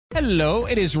Hello,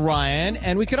 it is Ryan,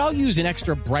 and we could all use an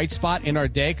extra bright spot in our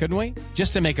day, couldn't we?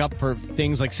 Just to make up for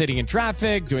things like sitting in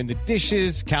traffic, doing the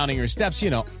dishes, counting your steps,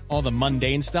 all the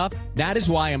mundane stuff. That is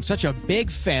why I'm such a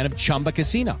big fan of Chumba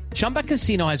Casino. Chumba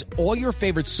Casino has all your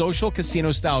favorite social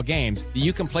casino-style games that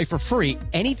you can play for free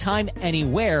anytime,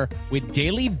 anywhere with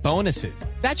daily bonuses.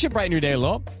 That should brighten your day a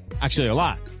little. Actually, a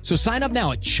lot. So sign up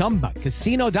now at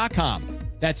ChumbaCasino.com.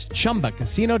 That's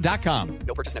ChumbaCasino.com.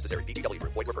 No purchase necessary. VGW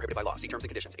Group. Void where prohibited by law. See terms and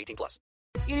conditions. 18+.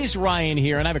 It is Ryan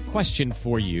here, and I have a question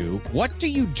for you. What do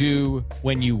you do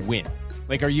when you win?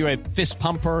 Like, are you a fist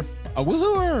pumper, a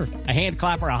woohooer, a hand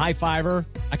clapper, a high fiver?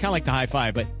 I kind of like the high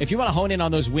five, but if you want to hone in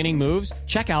on those winning moves,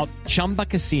 check out Chumba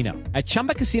Casino. At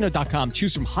ChumbaCasino.com,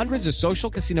 choose from hundreds of social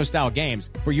casino-style games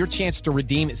for your chance to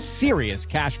redeem serious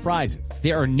cash prizes.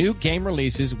 There are new game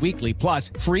releases weekly, plus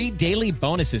free daily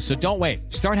bonuses, so don't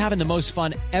wait. Start having the most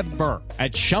fun ever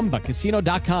at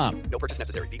ChumbaCasino.com. No purchase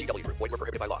necessary. VGW Group. Void where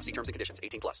prohibited by law. See terms and conditions.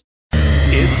 18+.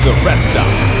 It's the Rest Stop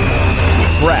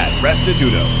with Brad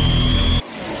Restituto.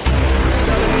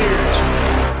 7 years.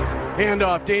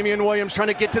 Handoff, Damian Williams trying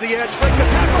to get to the edge, breaks a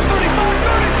tackle, 35,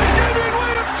 30, Damian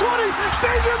Williams, 20,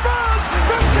 stays in bounds,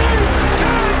 15,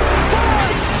 10,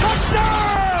 5,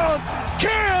 touchdown,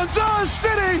 Kansas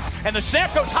City! And the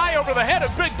snap goes high over the head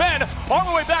of Big Ben, all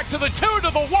the way back to the 2,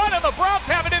 to the 1, and the Browns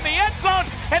have it in the end zone,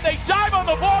 and they dive on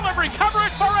the ball and recover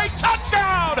it for a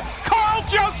touchdown! Carl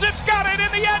Joseph's got it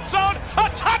in the end zone, a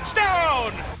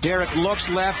touchdown! Derek looks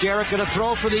left, Derek gonna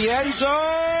throw for the end zone,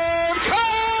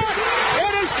 caught!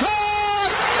 It is caught!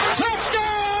 Touchdown!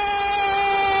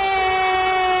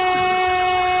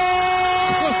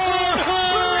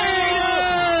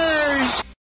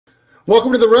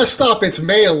 Welcome to the Rest Stop. It's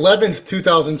May 11th,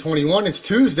 2021. It's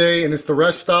Tuesday, and it's the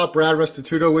Rest Stop. Brad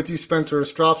Restituto with you, Spencer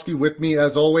Ostrovsky with me,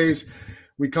 as always.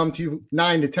 We come to you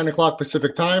 9 to 10 o'clock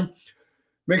Pacific time.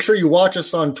 Make sure you watch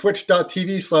us on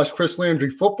twitch.tv/Chris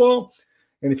Landry Football.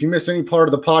 And if you miss any part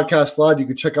of the podcast live, you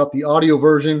can check out the audio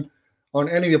version on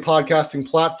any of the podcasting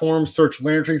platforms. Search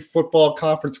Landry Football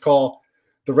Conference Call.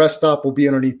 The Rest Stop will be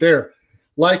underneath there.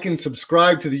 Like and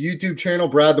subscribe to the YouTube channel,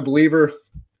 Brad the Believer.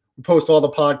 We post all the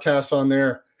podcasts on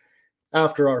there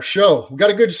after our show. We've got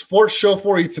a good sports show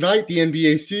for you tonight. The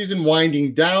NBA season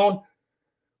winding down.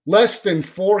 Less than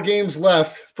 4 games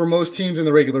left for most teams in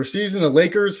the regular season. The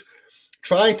Lakers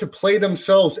trying to play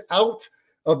themselves out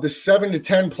of the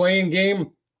 7-10 playing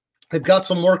game. They've got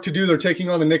some work to do. They're taking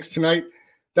on the Knicks tonight.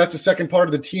 That's the second part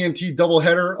of the TNT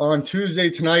doubleheader on Tuesday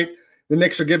tonight. The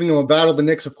Knicks are giving them a battle. The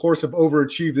Knicks, of course, have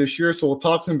overachieved this year, so we'll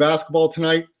talk some basketball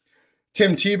tonight.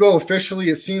 Tim Tebow officially,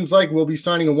 it seems like, will be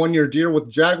signing a 1-year deal with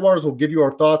the Jaguars. We'll give you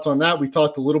our thoughts on that. We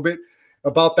talked a little bit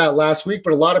about that last week,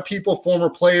 but a lot of people, former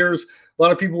players, a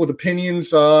lot of people with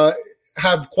opinions,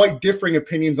 have quite differing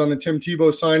opinions on the Tim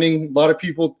Tebow signing. A lot of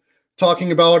people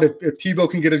talking about if Tebow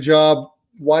can get a job,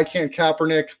 why can't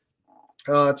Kaepernick?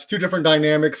 It's two different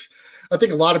dynamics. I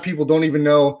think a lot of people don't even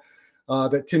know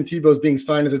that Tim Tebow is being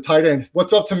signed as a tight end.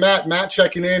 What's up to Matt? Matt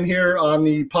checking in here on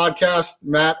the podcast.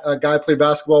 Matt, a guy I play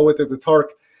basketball with at the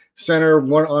Tark Center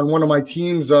on one of my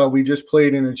teams. We just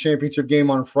played in a championship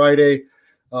game on Friday.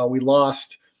 We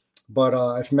lost. But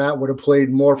if Matt would have played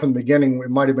more from the beginning, it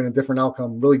might have been a different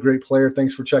outcome. Really great player.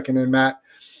 Thanks for checking in, Matt.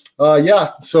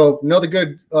 So another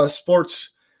good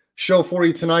sports show for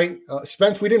you tonight.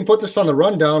 Spence, we didn't put this on the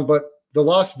rundown, but the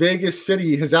Las Vegas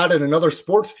City has added another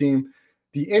sports team,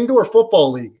 the Indoor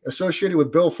Football League, associated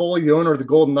with Bill Foley, the owner of the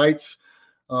Golden Knights,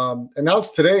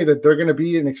 announced today that they're going to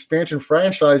be an expansion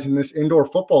franchise in this Indoor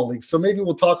Football League. So maybe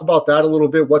we'll talk about that a little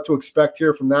bit, what to expect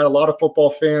here from that. A lot of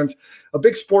football fans, a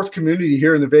big sports community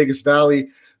here in the Vegas Valley.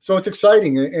 So it's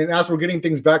exciting. And as we're getting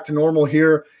things back to normal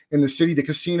here in the city, the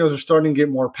casinos are starting to get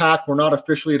more packed. We're not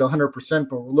officially at 100%,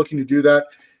 but we're looking to do that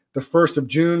the 1st of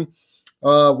June.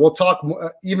 We'll talk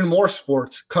even more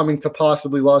sports coming to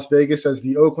possibly Las Vegas, as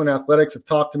the Oakland Athletics have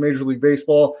talked to Major League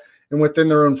Baseball and within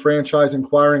their own franchise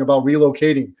inquiring about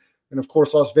relocating. And of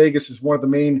course, Las Vegas is one of the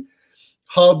main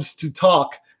hubs to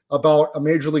talk about a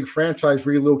Major League franchise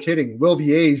relocating. Will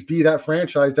the A's be that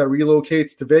franchise that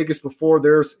relocates to Vegas before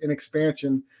there's an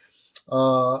expansion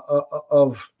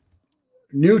of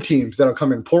new teams that'll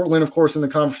come in? Portland, of course, in the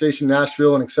conversation,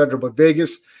 Nashville, and et cetera. But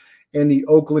Vegas and the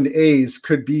Oakland A's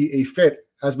could be a fit,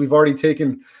 as we've already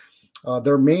taken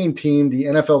their main team, the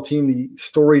NFL team. The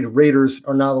storied Raiders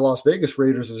are now the Las Vegas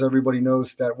Raiders, as everybody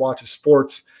knows that watches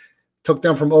sports. Took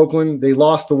them from Oakland. They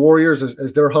lost the Warriors,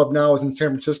 as their hub now is in San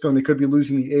Francisco, and they could be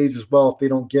losing the A's as well if they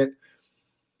don't get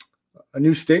a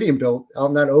new stadium built out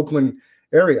in that Oakland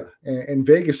area. And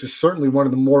Vegas is certainly one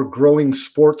of the more growing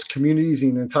sports communities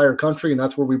in the entire country, and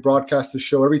that's where we broadcast the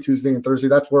show every Tuesday and Thursday.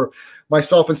 That's where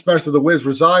myself and Spencer the Wiz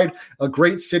reside. A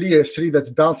great city, a city that's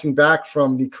bouncing back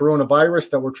from the coronavirus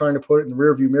that we're trying to put in the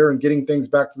rearview mirror and getting things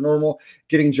back to normal,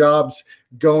 getting jobs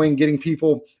going, getting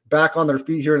people back on their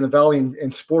feet here in the Valley,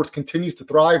 and sports continues to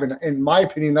thrive. And in my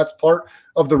opinion, that's part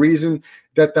of the reason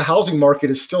that the housing market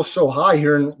is still so high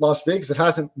here in Las Vegas. It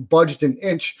hasn't budged an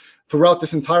inch throughout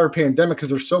this entire pandemic because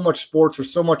there's so much sports,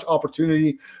 there's so much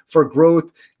opportunity for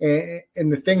growth,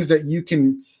 and the things that you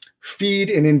can feed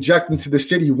and inject into the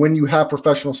city when you have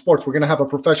professional sports. We're going to have a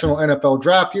professional NFL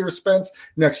draft here, Spence,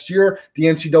 next year, the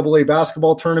NCAA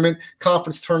basketball tournament,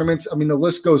 conference tournaments. I mean, the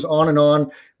list goes on and on.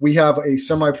 We have a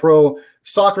semi-pro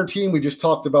soccer team. We just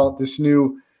talked about this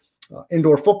new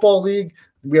indoor football league.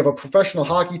 We have a professional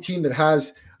hockey team that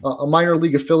has a minor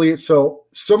league affiliate. So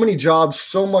many jobs,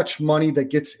 so much money that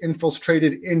gets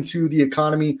infiltrated into the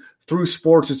economy through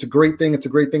sports. It's a great thing. It's a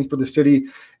great thing for the city.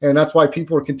 And that's why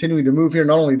people are continuing to move here.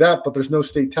 Not only that, but there's no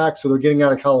state tax. So they're getting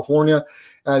out of California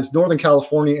as Northern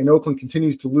California and Oakland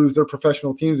continues to lose their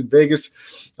professional teams, and Vegas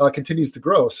continues to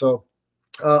grow. So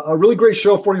a really great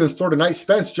show for you in store tonight.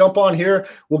 Spence, jump on here.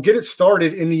 We'll get it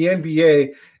started in the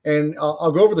NBA. And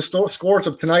I'll go over the scores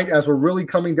of tonight as we're really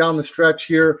coming down the stretch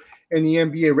here in the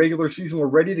NBA regular season. We're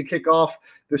ready to kick off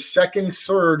the second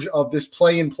surge of this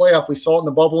play-in playoff. We saw it in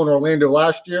the bubble in Orlando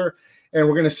last year, and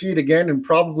we're going to see it again and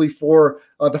probably for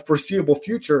the foreseeable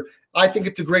future. I think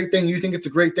it's a great thing. You think it's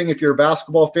a great thing. If you're a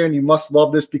basketball fan, you must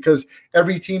love this because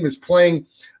every team is playing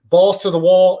balls to the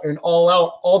wall and all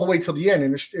out all the way till the end.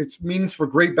 And it means for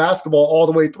great basketball all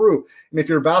the way through. And if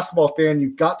you're a basketball fan,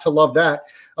 you've got to love that.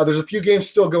 There's a few games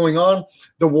still going on.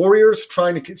 The Warriors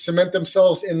trying to cement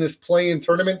themselves in this play-in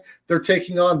tournament. They're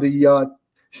taking on the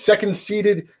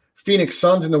second-seeded Phoenix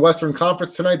Suns in the Western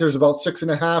Conference tonight. There's about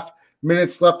 6.5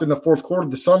 minutes left in the fourth quarter.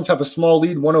 The Suns have a small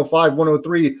lead,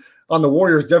 105-103 on the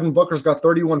Warriors. Devin Booker's got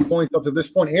 31 points up to this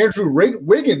point. Andrew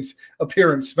Wiggins'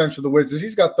 appearance, Spencer the Wizards.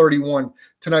 He's got 31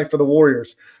 tonight for the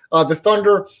Warriors. The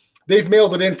Thunder, they've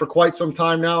mailed it in for quite some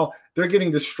time now. They're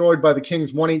getting destroyed by the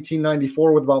Kings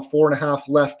 118-94 with about 4.5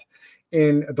 left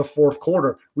in the fourth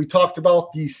quarter. We talked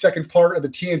about the second part of the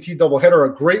TNT doubleheader,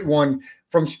 a great one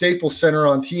from Staples Center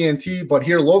on TNT, but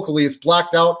here locally it's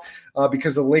blacked out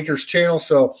because of the Lakers channel.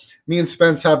 So me and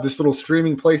Spence have this little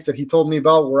streaming place that he told me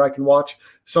about where I can watch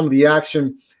some of the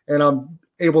action, and I'm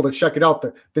able to check it out.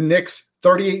 The Knicks,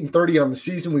 38-30 on the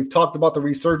season. We've talked about the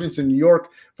resurgence in New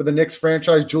York for the Knicks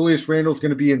franchise. Julius Randle is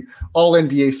going to be an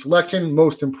all-NBA selection,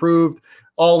 most improved,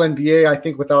 all-NBA, I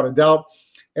think, without a doubt.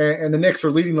 And the Knicks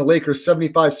are leading the Lakers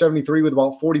 75-73 with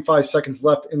about 45 seconds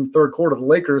left in the third quarter. The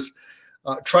Lakers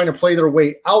trying to play their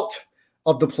way out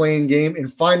of the play-in game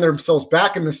and find themselves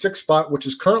back in the sixth spot, which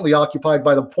is currently occupied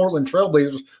by the Portland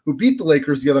Trailblazers, who beat the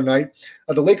Lakers the other night.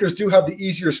 The Lakers do have the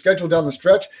easier schedule down the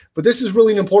stretch, but this is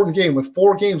really an important game. With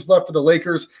 4 games left for the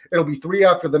Lakers, it'll be 3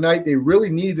 after the night. They really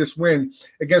need this win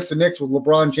against the Knicks with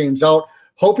LeBron James out,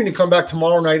 hoping to come back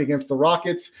tomorrow night against the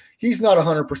Rockets. He's not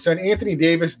 100%. Anthony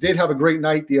Davis did have a great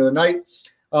night the other night,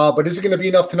 but is it going to be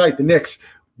enough tonight? The Knicks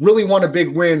really want a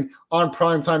big win on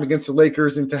primetime against the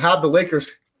Lakers, and to have the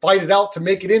Lakers fight it out to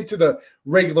make it into the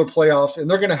regular playoffs, and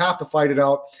they're going to have to fight it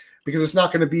out because it's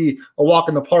not going to be a walk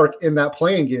in the park in that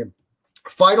play-in game.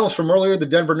 Finals from earlier, the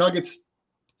Denver Nuggets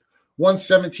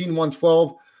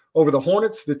 117-112 over the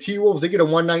Hornets. The T-Wolves, they get a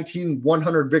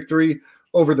 119-100 victory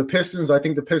over the Pistons. I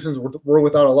think the Pistons were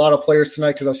without a lot of players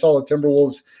tonight because I saw the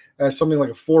Timberwolves as something like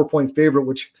a 4-point favorite,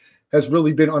 which has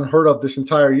really been unheard of this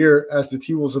entire year, as the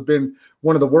T-Wolves have been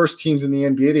one of the worst teams in the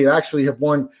NBA. They actually have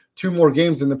won 2 more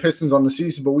games than the Pistons on the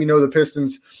season, but we know the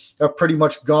Pistons have pretty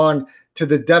much gone to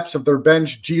the depths of their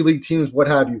bench, G League teams, what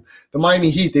have you. The Miami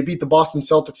Heat, they beat the Boston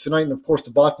Celtics tonight, and of course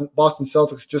the Boston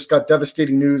Celtics just got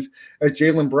devastating news as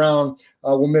Jaylen Brown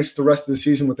will miss the rest of the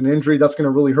season with an injury. That's going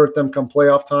to really hurt them come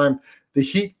playoff time. The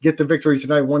Heat get the victory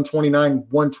tonight,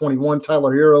 129-121.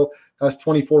 Tyler Hero has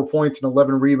 24 points and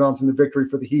 11 rebounds in the victory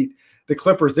for the Heat. The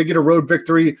Clippers, they get a road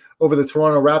victory over the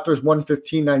Toronto Raptors,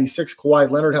 115-96.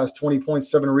 Kawhi Leonard has 20 points,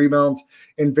 7 rebounds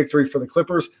in victory for the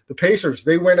Clippers. The Pacers,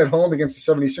 they win at home against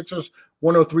the 76ers,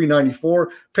 103-94.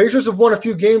 Pacers have won a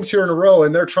few games here in a row,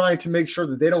 and they're trying to make sure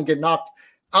that they don't get knocked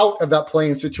out of that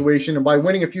play-in situation. And by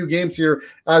winning a few games here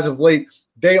as of late,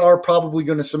 they are probably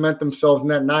going to cement themselves in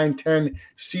that 9-10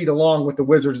 seed along with the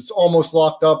Wizards. It's almost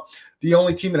locked up. The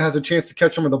only team that has a chance to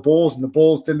catch them are the Bulls, and the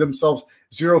Bulls did themselves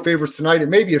 0 favors tonight. It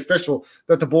may be official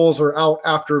that the Bulls are out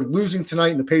after losing tonight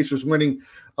and the Pacers winning.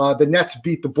 The Nets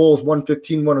beat the Bulls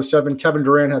 115-107. Kevin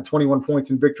Durant had 21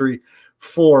 points in victory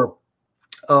for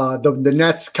The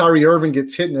Nets, Kyrie Irving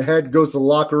gets hit in the head, goes to the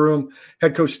locker room.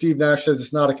 Head coach Steve Nash says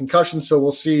it's not a concussion, so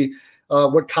we'll see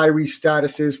what Kyrie's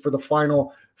status is for the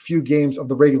final few games of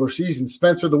the regular season.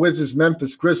 Spencer, the Wizards,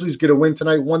 Memphis Grizzlies get a win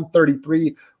tonight,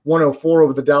 133-104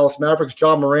 over the Dallas Mavericks.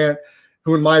 Ja Morant,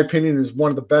 who in my opinion is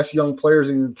one of the best young players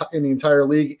in the entire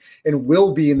league and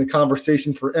will be in the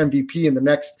conversation for MVP in the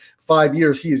next 5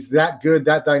 years. He is that good,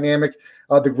 that dynamic.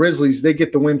 The Grizzlies, they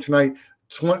get the win tonight.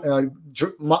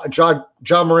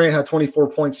 Ja Morant had 24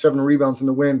 points, 7 rebounds in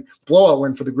the win. Blowout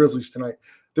win for the Grizzlies tonight.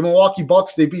 The Milwaukee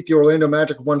Bucks, they beat the Orlando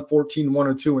Magic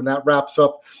 114-102, and that wraps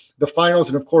up the finals.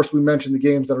 And, of course, we mentioned the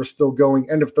games that are still going.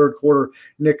 End of third quarter,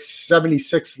 Knicks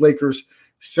 76, Lakers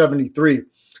 73.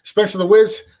 Spencer the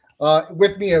Wiz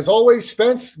with me as always.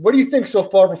 Spence, what do you think so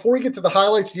far? Before we get to the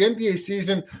highlights, the NBA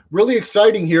season, really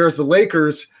exciting here as the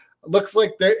Lakers, looks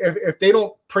like if they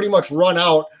don't pretty much run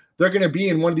out, they're going to be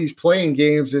in one of these playing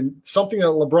games, and something that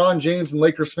LeBron James and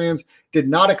Lakers fans did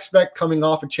not expect coming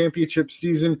off a championship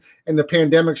season and the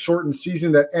pandemic-shortened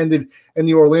season that ended in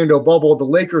the Orlando bubble. The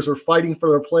Lakers are fighting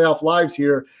for their playoff lives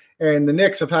here, and the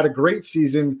Knicks have had a great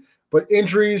season, but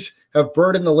injuries have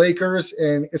burdened the Lakers,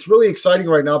 and it's really exciting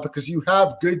right now because you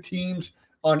have good teams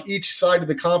on each side of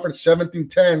the conference, 7 through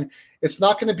 10. It's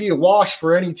not going to be a wash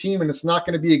for any team, and it's not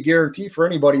going to be a guarantee for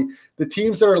anybody. The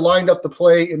teams that are lined up to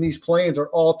play in these play-ins are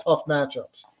all tough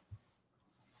matchups.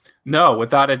 No,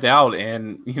 without a doubt.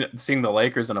 And seeing the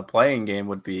Lakers in a playing game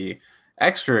would be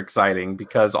extra exciting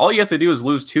because all you have to do is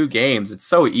lose 2 games. It's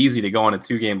so easy to go on a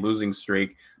 2-game losing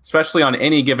streak, especially on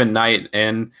any given night.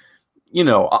 And,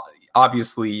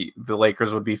 obviously the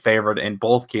Lakers would be favored in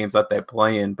both games that they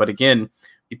play in. But again,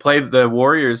 you play the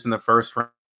Warriors in the first round.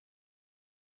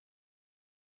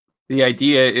 The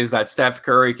idea is that Steph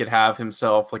Curry could have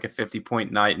himself like a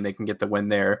 50-point night and they can get the win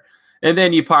there. And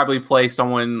then you probably play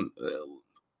someone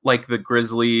like the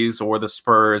Grizzlies or the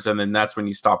Spurs, and then that's when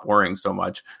you stop worrying so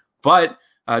much. But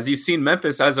as you've seen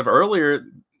Memphis as of earlier,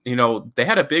 they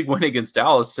had a big win against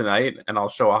Dallas tonight, and I'll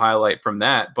show a highlight from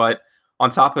that. But on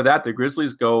top of that, the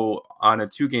Grizzlies go on a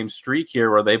 2-game streak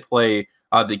here where they play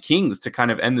the Kings to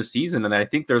kind of end the season. And I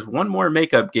think there's one more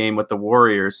makeup game with the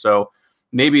Warriors. So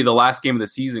maybe the last game of the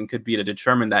season could be to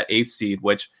determine that 8th seed,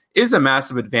 which is a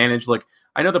massive advantage. Like,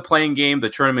 I know the playing game, the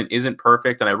tournament isn't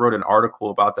perfect, and I wrote an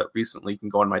article about that recently. You can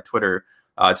go on my Twitter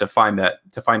to find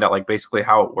out like basically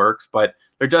how it works. But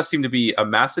there does seem to be a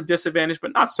massive disadvantage,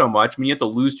 but not so much. I mean, you have to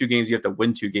lose 2 games, you have to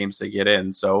win 2 games to get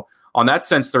in. So on that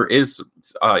sense, there is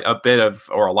a bit of,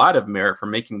 or a lot of merit for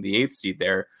making the 8th seed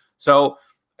there. So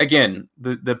again,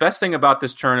 the best thing about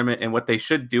this tournament and what they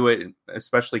should do it,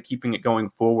 especially keeping it going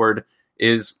forward,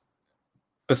 is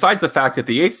besides the fact that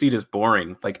the 8th seed is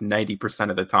boring like 90%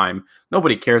 of the time,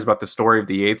 nobody cares about the story of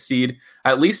the 8th seed.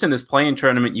 At least in this play-in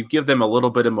tournament, you give them a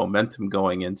little bit of momentum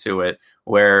going into it,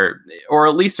 or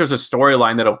at least there's a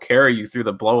storyline that'll carry you through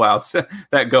the blowouts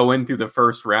that go in through the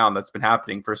first round that's been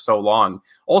happening for so long.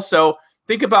 Also,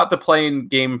 think about the play-in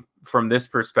game from this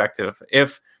perspective.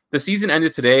 If the season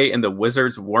ended today and the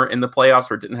Wizards weren't in the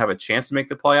playoffs or didn't have a chance to make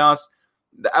the playoffs,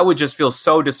 that would just feel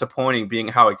so disappointing, being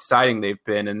how exciting they've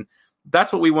been. And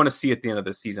that's what we want to see at the end of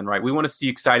the season, right? We want to see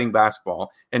exciting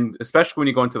basketball. And especially when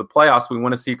you go into the playoffs, we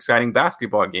want to see exciting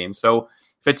basketball games. So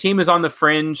if a team is on the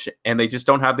fringe and they just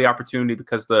don't have the opportunity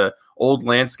because the old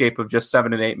landscape of just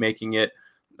 7 and 8 making it,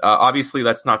 obviously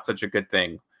that's not such a good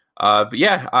thing. But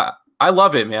yeah, I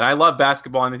love it, man. I love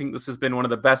basketball, and I think this has been one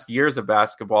of the best years of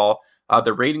basketball.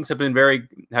 The ratings have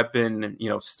been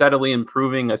steadily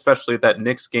improving, especially that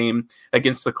Knicks game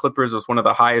against the Clippers was one of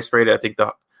the highest rated. I think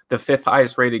the 5th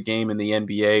highest rated game in the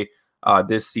NBA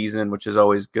this season, which is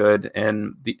always good.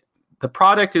 And the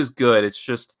product is good. It's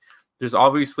just there's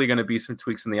obviously going to be some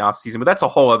tweaks in the offseason, but that's a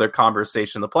whole other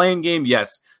conversation. The playing game,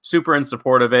 yes, super in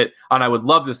support of it. And I would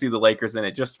love to see the Lakers in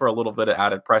it just for a little bit of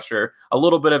added pressure, a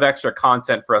little bit of extra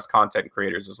content for us content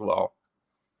creators as well.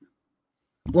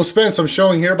 Well, Spence, I'm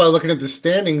showing here by looking at the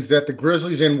standings that the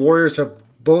Grizzlies and Warriors have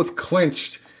both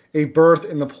clinched a berth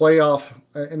in the playoff,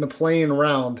 in the play-in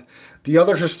round. The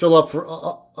others are still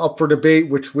up for debate,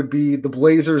 which would be the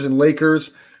Blazers and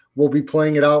Lakers will be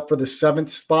playing it out for the 7th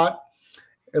spot,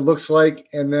 it looks like.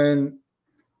 And then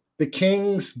the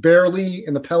Kings barely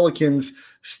and the Pelicans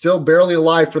still barely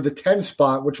alive for the 10th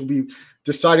spot, which will be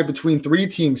decided between 3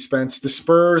 teams, Spence. The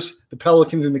Spurs, the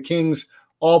Pelicans, and the Kings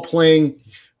all playing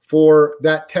for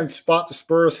that 10th spot. The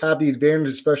Spurs have the advantage,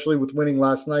 especially with winning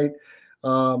last night.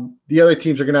 The other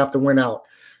teams are going to have to win out.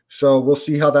 So we'll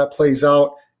see how that plays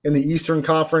out. In the Eastern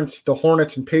Conference, the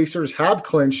Hornets and Pacers have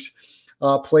clinched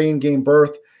play-in game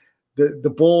berth. The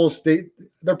Bulls,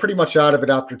 they're pretty much out of it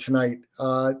after tonight.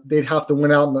 They'd have to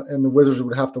win out, and the Wizards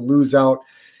would have to lose out.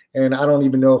 and I don't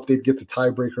even know if they'd get the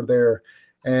tiebreaker there.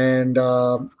 And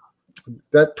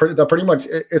that pretty much,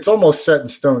 it's almost set in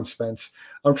stone, Spence.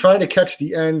 I'm trying to catch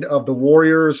the end of the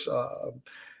Warriors,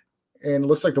 and it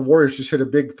looks like the Warriors just hit a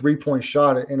big 3-point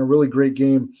shot in a really great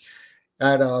game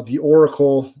at the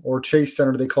Oracle or Chase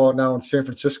Center, they call it now, in San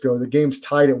Francisco. The game's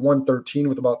tied at 113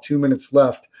 with about 2 minutes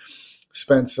left,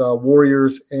 Spence,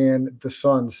 Warriors and the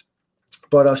Suns.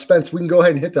 But, Spence, we can go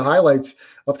ahead and hit the highlights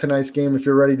of tonight's game if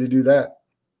you're ready to do that.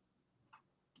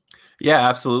 Yeah,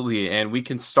 absolutely. And we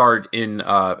can start in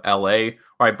LA, where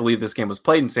I believe this game was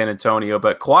played in San Antonio,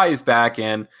 but Kawhi is back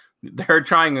and they're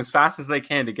trying as fast as they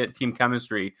can to get team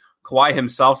chemistry. Kawhi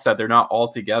himself said they're not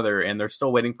all together and they're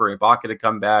still waiting for Ibaka to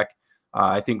come back.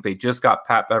 I think they just got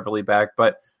Pat Beverly back,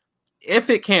 but if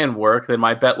it can work, then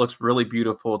my bet looks really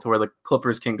beautiful to where the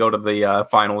Clippers can go to the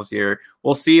finals here.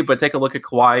 We'll see, but take a look at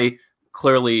Kawhi.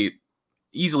 Clearly,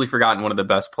 easily forgotten one of the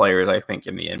best players, I think,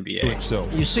 in the NBA. So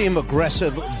you see him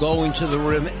aggressive, going to the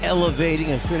rim, elevating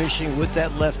and finishing with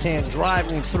that left hand,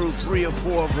 driving through 3 or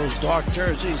 4 of those dark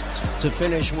jerseys to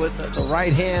finish with the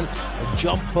right hand, a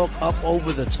jump hook up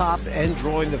over the top and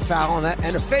drawing the foul on that.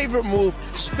 And a favorite move,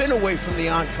 spin away from the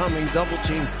oncoming double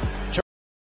team.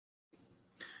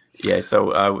 Yeah,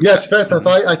 so... yes, Spence,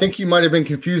 I think you might have been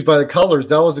confused by the colors.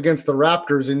 That was against the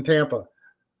Raptors in Tampa.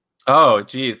 Oh,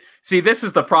 geez. See, this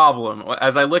is the problem.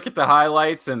 As I look at the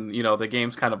highlights and, you know, the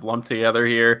game's kind of lumped together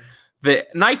here, the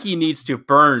Nike needs to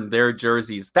burn their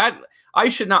jerseys. That I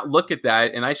should not look at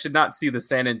that, and I should not see the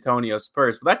San Antonio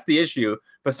Spurs. But that's the issue.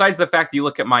 Besides the fact that you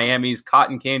look at Miami's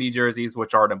cotton candy jerseys,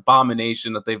 which are an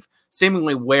abomination that they've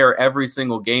seemingly wear every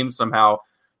single game somehow.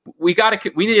 We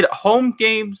need home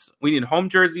games. We need home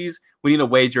jerseys. We need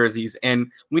away jerseys,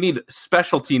 and we need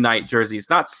specialty night jerseys,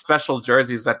 not special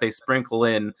jerseys that they sprinkle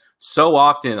in so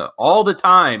often, all the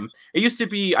time. It used to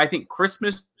be, I think,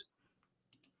 Christmas.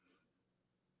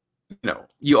 You know,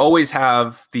 you always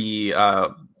have the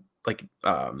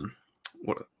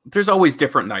there's always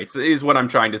different nights, is what I'm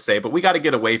trying to say. But we got to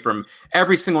get away from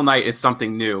every single night is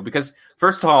something new, because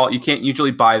first of all, you can't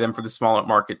usually buy them for the smaller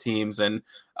market teams, and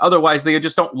otherwise, they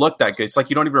just don't look that good. It's like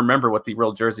you don't even remember what the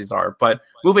real jerseys are. But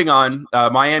moving on,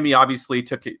 Miami obviously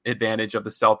took advantage of the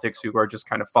Celtics, who are just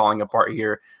kind of falling apart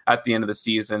here at the end of the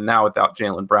season. Now without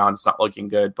Jaylen Brown, it's not looking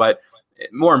good. But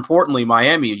more importantly,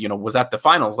 Miami, you know, was at the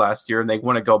finals last year, and they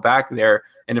want to go back there.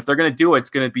 And if they're going to do it, it's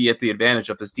going to be at the advantage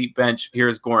of this deep bench.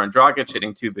 Here's Goran Dragic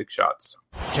hitting 2 big shots.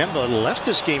 Kemba left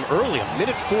this game early, a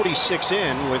minute 46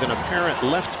 in, with an apparent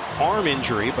left arm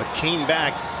injury, but came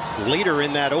back later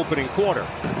in that opening quarter.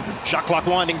 Shot clock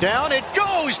winding down. It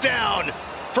goes down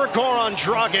for Goran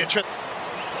Dragic.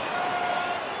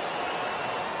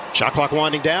 Shot clock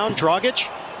winding down. Dragic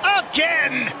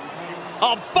again.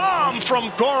 A bomb from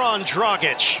Goran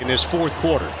Dragic in this fourth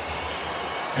quarter.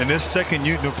 And this second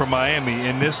unit for Miami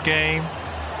in this game,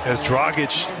 as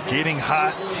Dragic getting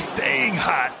hot, staying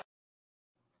hot.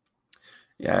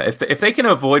 Yeah, if they can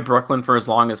avoid Brooklyn for as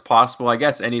long as possible, I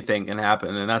guess anything can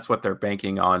happen, and that's what they're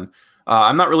banking on.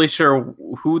 I'm not really sure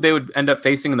who they would end up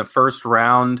facing in the first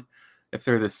round. If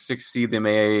they're the 6th seed,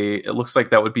 it looks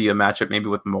like that would be a matchup maybe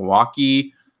with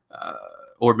Milwaukee,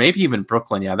 or maybe even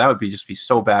Brooklyn. Yeah, that would just be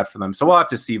so bad for them. So we'll have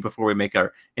to see before we make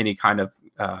any kind of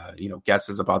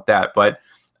guesses about that. But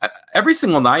every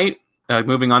single night,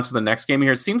 moving on to the next game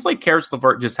here, it seems like Caris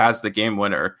LeVert just has the game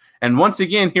winner. And once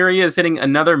again, here he is hitting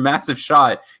another massive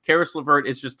shot. Caris LeVert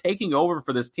is just taking over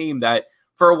for this team that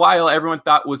for a while everyone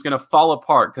thought was going to fall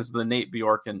apart because of the Nate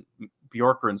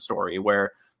Bjorkgren story,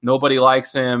 where nobody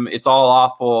likes him. It's all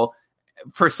awful.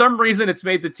 For some reason, it's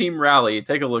made the team rally.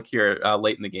 Take a look here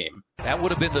late in the game. That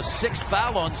would have been the 6th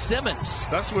foul on Simmons.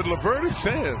 That's what LeVert is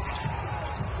saying.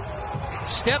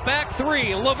 Step back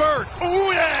 3, LeVert.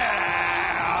 Oh,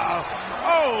 yeah!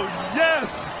 Oh,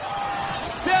 yes!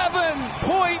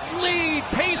 7-point lead,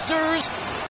 Pacers.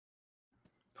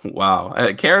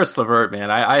 Wow. Caris LeVert, man,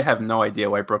 I have no idea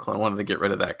why Brooklyn wanted to get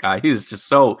rid of that guy. He is just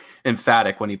so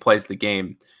emphatic when he plays the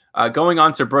game. Going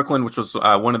on to Brooklyn, which was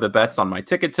one of the bets on my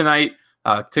ticket tonight,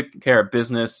 took care of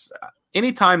business.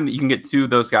 Anytime that you can get 2 of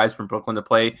those guys from Brooklyn to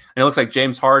play, and it looks like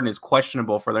James Harden is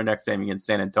questionable for their next game against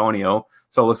San Antonio,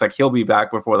 so it looks like he'll be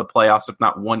back before the playoffs, if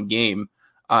not one game.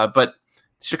 But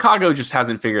Chicago just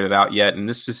hasn't figured it out yet, and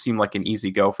this just seemed like an easy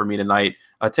go for me tonight.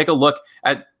 Take a look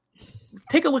at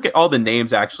all the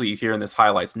names actually here in this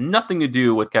highlights. Nothing to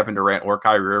do with Kevin Durant or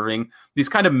Kyrie Irving. These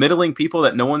kind of middling people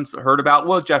that no one's heard about.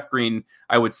 Well, Jeff Green,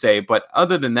 I would say, but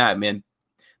other than that, man,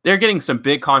 they're getting some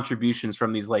big contributions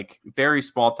from these like very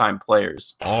small-time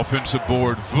players. Offensive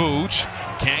board, Vooch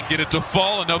can't get it to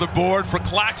fall. Another board for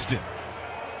Claxton.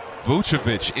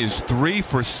 Vucevic is 3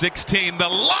 for 16. The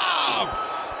lob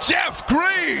Jeff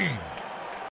Green.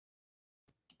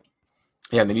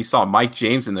 Yeah, and then you saw Mike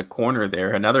James in the corner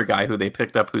there, another guy who they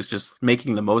picked up who's just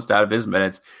making the most out of his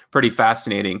minutes. Pretty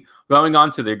fascinating. Going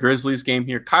on to the Grizzlies game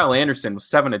here, Kyle Anderson was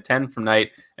 7 of 10 from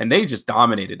night, and they just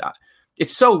dominated.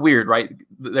 It's so weird, right?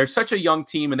 They're such a young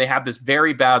team, and they have this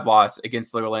very bad loss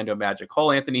against the Orlando Magic.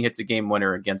 Cole Anthony hits a game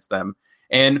winner against them.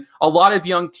 And a lot of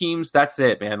young teams, that's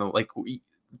it, man. Like,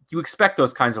 you expect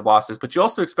those kinds of losses, but you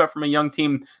also expect from a young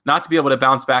team not to be able to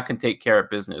bounce back and take care of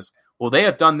business. Well, they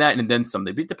have done that and then some.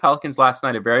 They beat the Pelicans last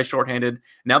night, a very shorthanded.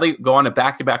 Now they go on a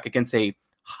back-to-back against a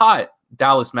hot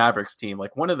Dallas Mavericks team,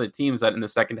 like one of the teams that in the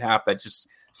second half that just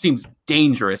seems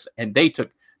dangerous. And they took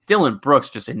Dillon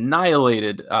Brooks, just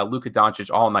annihilated Luka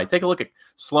Doncic all night. Take a look at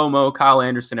slow-mo, Kyle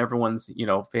Anderson, everyone's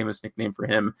famous nickname for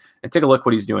him, and take a look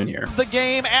what he's doing here. The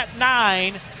game at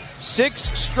 9, 6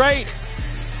 straight.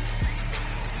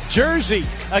 Jersey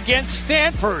against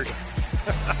Stanford.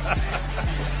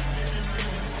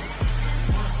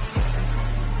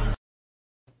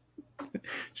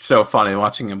 So funny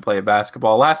watching him play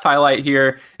basketball. Last highlight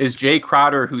here is Jay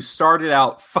Crowder, who started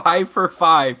out 5 for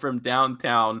 5 from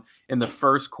downtown in the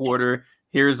first quarter.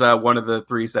 Here's one of the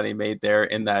threes that he made there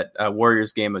in that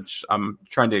Warriors game, which I'm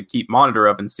trying to keep monitor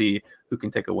of and see who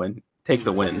can take the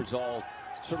win. All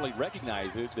certainly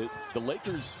recognize it, that the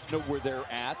Lakers know where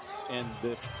they're at, and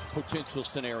the potential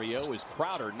scenario is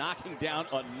Crowder knocking down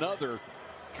another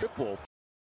triple.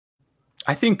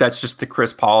 I think that's just the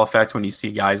Chris Paul effect when you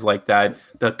see guys like that,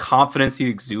 the confidence he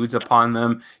exudes upon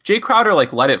them. Jay Crowder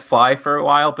let it fly for a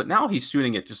while, but now he's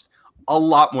shooting it just a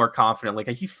lot more confident. Like,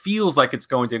 he feels like it's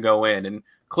going to go in, and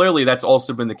clearly that's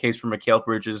also been the case for Mikal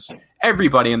Bridges.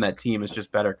 Everybody in that team is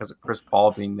just better because of Chris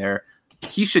Paul being there.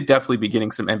 He should definitely be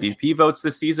getting some MVP votes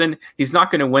this season. He's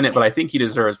not going to win it, but I think he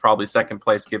deserves probably second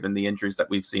place given the injuries that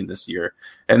we've seen this year.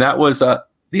 And that was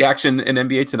the action in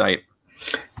NBA tonight.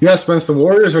 Yes, Spence, the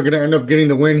Warriors are going to end up getting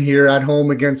the win here at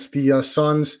home against the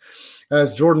Suns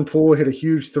as Jordan Poole hit a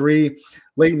huge three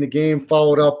late in the game,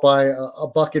 followed up by a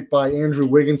bucket by Andrew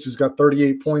Wiggins, who's got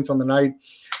 38 points on the night.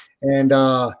 And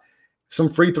some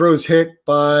free throws hit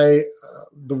by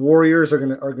the Warriors are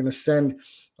going to send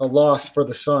a loss for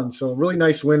the Suns. So a really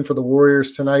nice win for the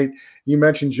Warriors tonight. You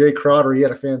mentioned Jay Crowder. He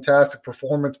had a fantastic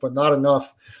performance, but not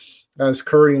enough as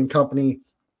Curry and company,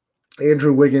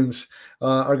 Andrew Wiggins,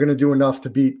 are going to do enough to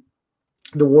beat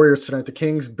the Warriors tonight. The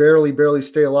Kings barely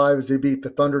stay alive as they beat the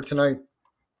Thunder tonight,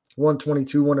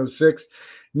 122-106.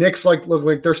 Knicks look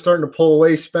like they're starting to pull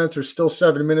away. Spencer, still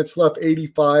 7 minutes left,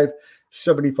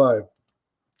 85-75.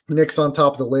 Knicks on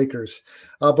top of the Lakers.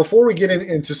 Before we get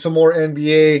into some more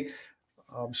NBA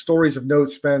stories of note,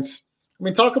 Spence, I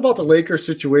mean, talk about the Lakers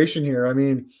situation here. I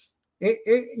mean,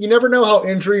 you never know how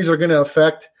injuries are going to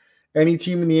affect any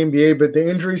team in the NBA, but the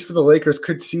injuries for the Lakers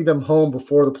could see them home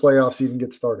before the playoffs even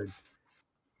get started.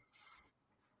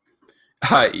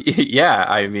 Yeah,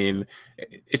 I mean,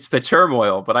 it's the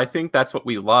turmoil, but I think that's what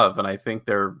we love, and I think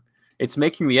it's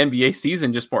making the NBA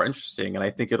season just more interesting, and I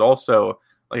think it also,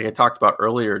 like I talked about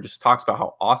earlier, just talks about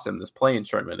how awesome this play-in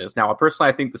tournament is. Now, personally,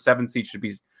 I think the 7th seed should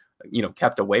be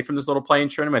kept away from this little play-in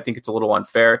tournament. I think it's a little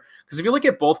unfair, because if you look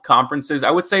at both conferences,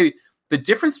 I would say the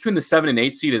difference between the 7 and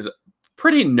 8 seed is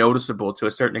pretty noticeable to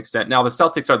a certain extent. Now, the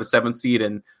Celtics are the 7th seed,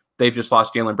 and they've just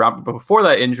lost Jaylen Brown. But before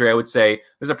that injury, I would say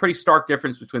there's a pretty stark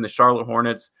difference between the Charlotte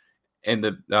Hornets and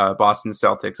the Boston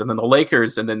Celtics. And then the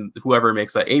Lakers, and then whoever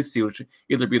makes that 8th seed, which would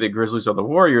either be the Grizzlies or the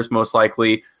Warriors, most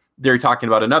likely, they're talking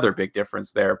about another big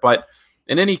difference there. But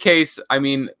in any case, I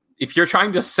mean, if you're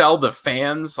trying to sell the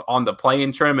fans on the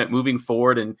play-in tournament moving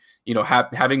forward and,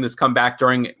 having this come back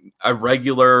during a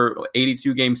regular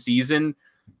 82-game season,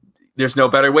 there's no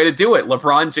better way to do it.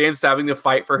 LeBron James having to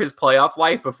fight for his playoff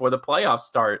life before the playoffs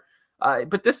start.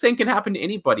 But this thing can happen to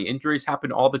anybody. Injuries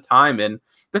happen all the time. And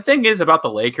the thing is about the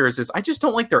Lakers is I just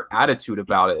don't like their attitude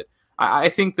about it. I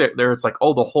think that it's like,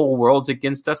 oh, the whole world's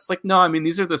against us. It's like, no, I mean,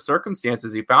 these are the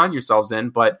circumstances you found yourselves in,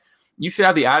 but you should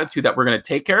have the attitude that we're going to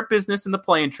take care of business in the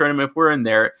play-in tournament if we're in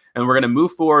there, and we're going to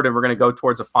move forward and we're going to go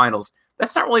towards the finals.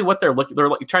 That's not really what they're looking. They're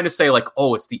trying to say like,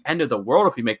 oh, it's the end of the world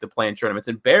if we make the play-in tournament. It's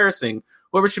embarrassing.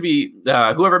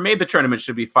 Whoever made the tournament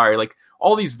should be fired. Like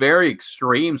all these very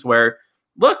extremes where,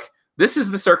 look, this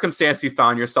is the circumstance you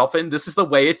found yourself in. This is the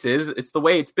way it is. It's the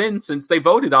way it's been since they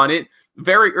voted on it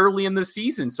very early in the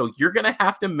season. So you're going to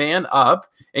have to man up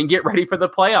and get ready for the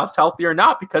playoffs, healthy or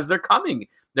not, because they're coming.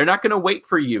 They're not going to wait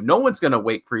for you. No one's going to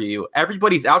wait for you.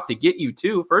 Everybody's out to get you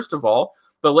too. First of all,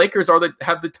 the Lakers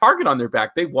have the target on their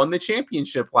back. They won the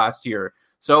championship last year.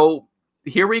 So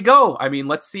here we go. I mean,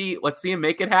 let's see them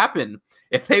make it happen.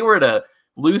 If they were to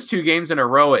lose 2 games in a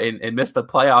row and miss the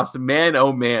playoffs, man,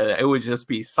 oh man, it would just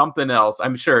be something else.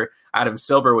 I'm sure Adam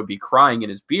Silver would be crying in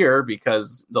his beer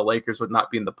because the Lakers would not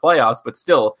be in the playoffs. But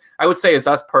still, I would say as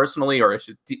us personally or as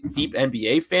deep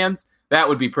NBA fans, that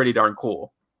would be pretty darn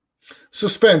cool. So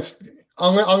Spence,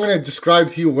 I'm going to describe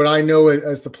to you what I know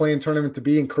as the play-in tournament to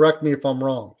be, and correct me if I'm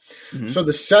wrong. Mm-hmm. So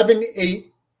the 7-8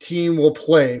 team will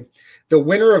play. The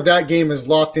winner of that game is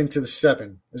locked into the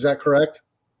 7. Is that correct?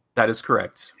 That is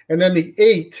correct. And then the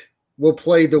 8 will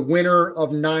play the winner of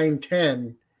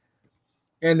 9-10,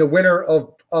 and the winner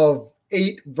of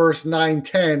 8 versus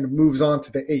 9-10 moves on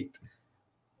to the 8.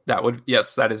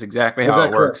 Yes, that is exactly how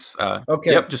it works.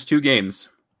 Okay. Yep, just 2 games.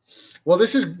 Well,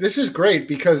 this is great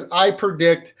because I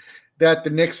predict that the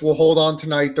Knicks will hold on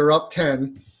tonight. They're up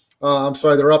 10.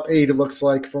 They're up 8, it looks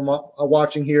like, from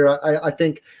watching here. I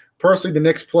think personally the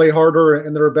Knicks play harder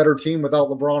and they're a better team without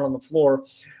LeBron on the floor.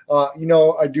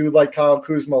 I do like Kyle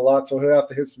Kuzma a lot, so he'll have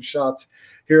to hit some shots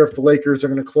here if the Lakers are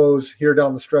going to close here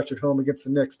down the stretch at home against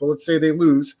the Knicks. But let's say they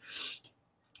lose,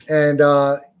 and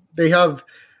they have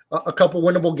a couple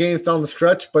winnable games down the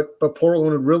stretch, but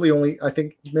Portland would really only, I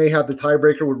think, may have the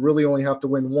tiebreaker, would really only have to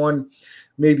win 1,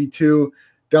 maybe 2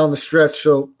 down the stretch.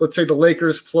 So let's say the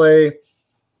Lakers play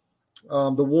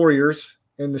the Warriors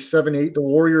in the 7-8. The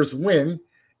Warriors win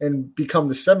and become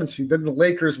the 7th seed. Then the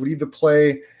Lakers would either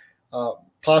play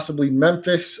possibly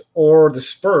Memphis or the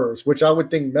Spurs, which I would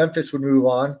think Memphis would move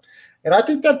on. And I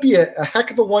think that'd be a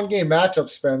heck of a one-game matchup,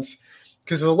 Spence,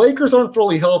 because if the Lakers aren't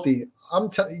fully healthy,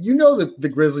 that the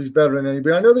Grizzlies better than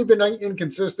anybody. I know they've been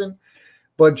inconsistent,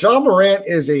 but Ja Morant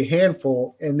is a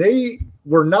handful, and they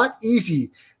were not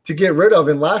easy to get rid of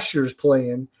in last year's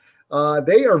play-in.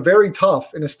 They are very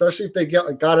tough, and especially if they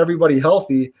got everybody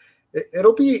healthy,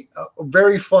 it'll be a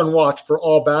very fun watch for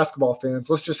all basketball fans.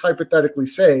 Let's just hypothetically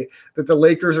say that the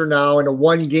Lakers are now in a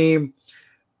 1-game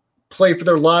play for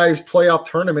their lives playoff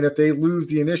tournament if they lose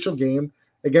the initial game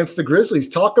against the Grizzlies.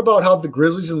 Talk about how the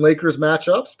Grizzlies and Lakers match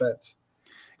up, Spence.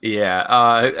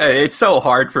 Yeah, it's so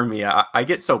hard for me. I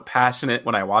get so passionate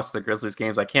when I watch the Grizzlies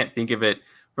games. I can't think of it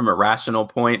from a rational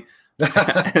point.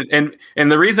 and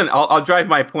the reason I'll drive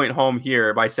my point home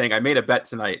here by saying I made a bet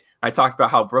tonight. I talked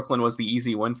about how Brooklyn was the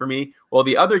easy win for me. Well,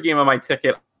 the other game on my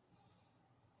ticket,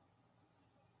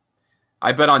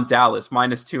 I bet on Dallas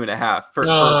 -2.5 for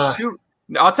 2.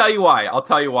 I'll tell you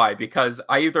why. Because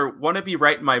I either want to be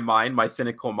right in my mind, my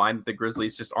cynical mind, that the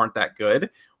Grizzlies just aren't that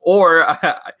good, or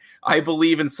I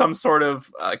believe in some sort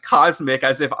of cosmic,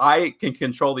 as if I can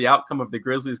control the outcome of the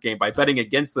Grizzlies game by betting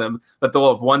against them, that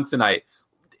they'll have won tonight.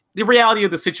 The reality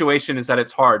of the situation is that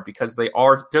it's hard because they're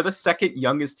the second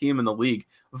youngest team in the league,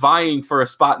 vying for a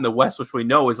spot in the West, which we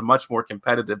know is much more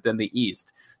competitive than the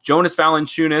East. Jonas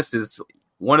Valanciunas is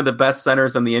one of the best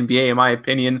centers in the NBA, in my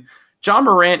opinion. Ja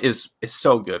Morant is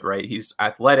so good, right? He's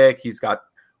athletic. He's got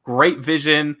great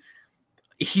vision.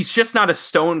 He's just not a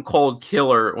stone cold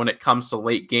killer when it comes to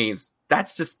late games.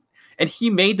 And he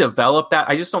may develop that.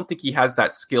 I just don't think he has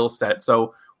that skill set.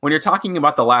 So when you're talking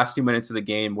about the last 2 minutes of the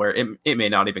game where it may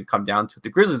not even come down to it, the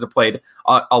Grizzlies have played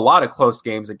a lot of close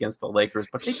games against the Lakers,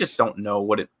 but they just don't know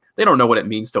what it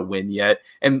means to win yet.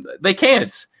 And they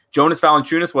can't. Jonas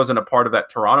Valanciunas wasn't a part of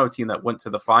that Toronto team that went to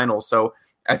the finals. So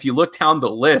if you look down the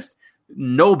list,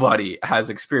 nobody has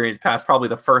experience past probably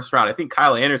the first round. I think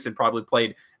Kyle Anderson probably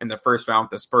played in the first round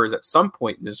with the Spurs at some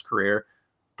point in his career.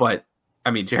 But,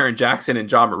 I mean, Jaren Jackson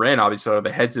and Ja Morant obviously are the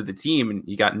heads of the team, and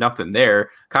you got nothing there.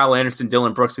 Kyle Anderson,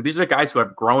 Dillon Brooks, these are guys who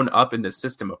have grown up in the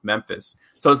system of Memphis.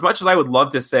 So as much as I would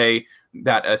love to say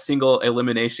that a single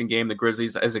elimination game, the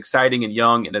Grizzlies, as exciting and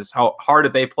young and as how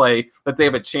hard they play, that they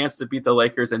have a chance to beat the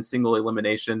Lakers in single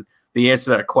elimination, the answer to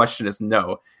that question is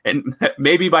no. And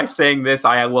maybe by saying this,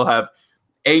 I will have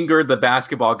angered the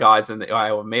basketball gods and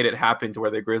I will have made it happen to where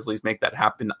the Grizzlies make that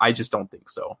happen. I just don't think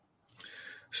so.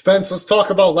 Spence, let's talk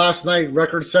about last night.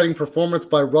 Record-setting performance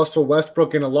by Russell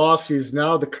Westbrook in a loss. He is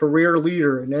now the career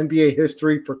leader in NBA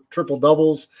history for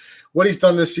triple-doubles. What he's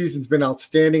done this season has been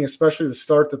outstanding, especially the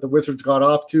start that the Wizards got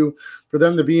off to. For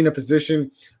them to be in a position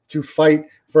to fight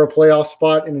for a playoff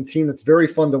spot in a team that's very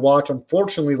fun to watch.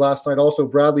 Unfortunately, last night also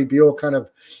Bradley Beal kind of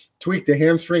tweaked a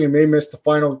hamstring and may miss the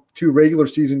final 2 regular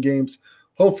season games.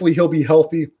 Hopefully he'll be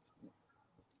healthy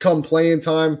come playing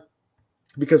time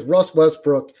because Russ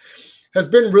Westbrook has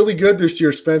been really good this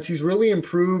year, Spence. He's really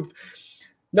improved,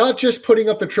 not just putting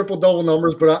up the triple-double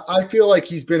numbers, but I feel like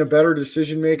he's been a better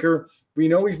decision maker. We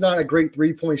know he's not a great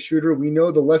three-point shooter. We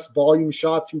know the less volume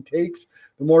shots he takes,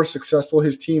 the more successful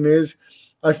his team is.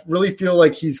 I really feel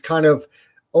like he's kind of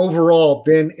overall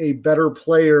been a better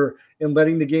player in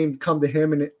letting the game come to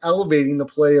him and elevating the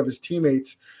play of his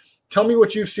teammates. Tell me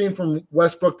what you've seen from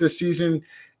Westbrook this season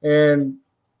and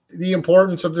the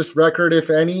importance of this record, if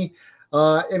any,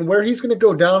 and where he's going to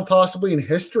go down possibly in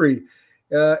history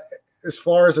as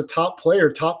far as a top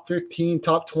player, top 15,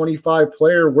 top 25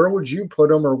 player. Where would you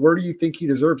put him, or where do you think he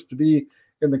deserves to be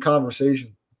in the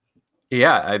conversation?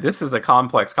 Yeah, this is a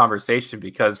complex conversation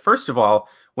because, first of all,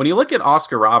 when you look at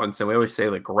Oscar Robertson, we always say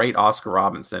the great Oscar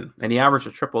Robertson, and he averaged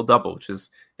a triple-double, which is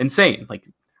insane. Like,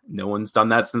 no one's done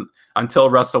that until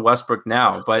Russell Westbrook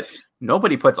now, but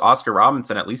nobody puts Oscar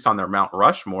Robertson, at least on their Mount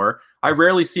Rushmore. I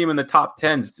rarely see him in the top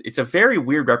 10s. It's a very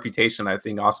weird reputation I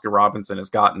think Oscar Robertson has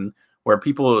gotten, where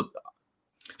people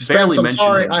Spence, I'm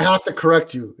sorry, I have to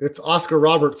correct you. It's Oscar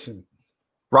Robertson.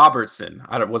 Robertson.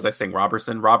 Was I saying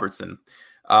Robertson? Robertson.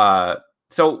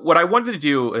 So what I wanted to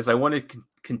do is I wanted to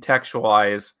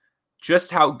contextualize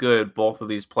just how good both of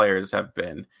these players have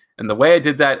been. And the way I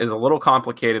did that is a little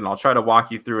complicated, and I'll try to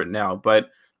walk you through it now. But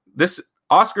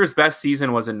Oscar's best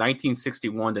season was in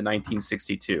 1961 to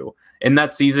 1962. In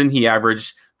that season, he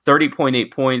averaged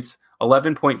 30.8 points,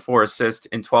 11.4 assists,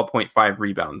 and 12.5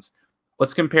 rebounds.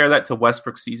 Let's compare that to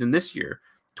Westbrook's season this year.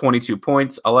 22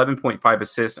 points, 11.5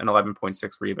 assists, and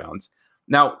 11.6 rebounds.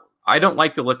 Now, I don't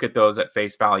like to look at those at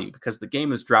face value because the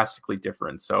game is drastically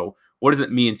different. So what does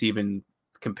it mean to even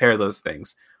compare those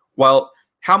things? Well,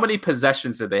 how many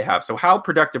possessions did they have? So how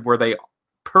productive were they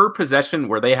per possession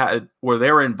where they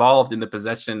were involved in the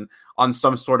possession on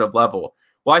some sort of level?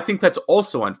 Well, I think that's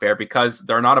also unfair because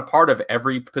they're not a part of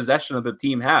every possession that the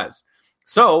team has.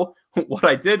 So what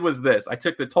I did was this. I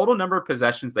took the total number of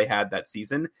possessions they had that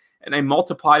season, and I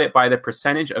multiplied it by the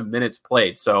percentage of minutes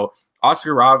played. So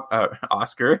Oscar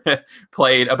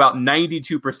played about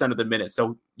 92% of the minutes.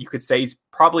 So you could say he's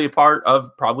probably a part of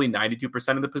probably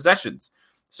 92% of the possessions.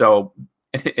 So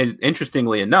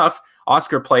interestingly enough,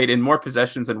 Oscar played in more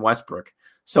possessions than Westbrook.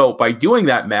 So by doing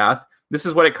that math, this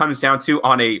is what it comes down to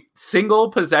on a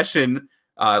single possession,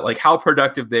 like how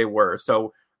productive they were.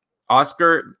 So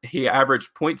Oscar, he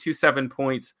averaged 0.27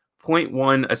 points,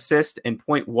 0.1 assist, and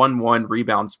 0.11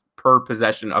 rebounds per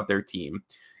possession of their team.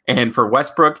 And for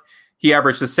Westbrook, he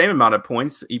averaged the same amount of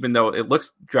points, even though it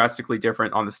looks drastically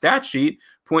different on the stat sheet,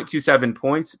 0.27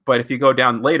 points. But if you go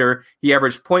down later, he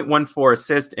averaged 0.14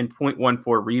 assist and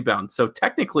 0.14 rebounds. So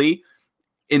technically,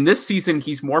 in this season,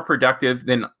 he's more productive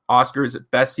than Oscar's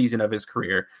best season of his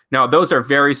career. Now, those are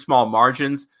very small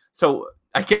margins. So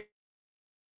I get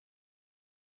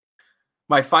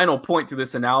my final point to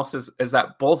this analysis is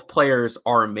that both players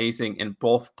are amazing and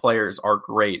both players are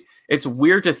great. It's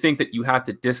weird to think that you have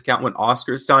to discount what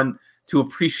Oscar's done to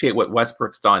appreciate what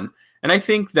Westbrook's done. And I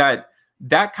think that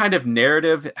that kind of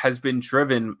narrative has been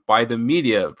driven by the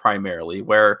media primarily,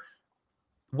 where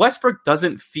Westbrook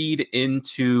doesn't feed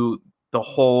into the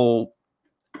whole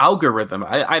algorithm.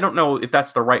 I don't know if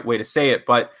that's the right way to say it,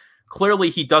 but clearly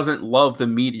he doesn't love the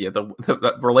media, the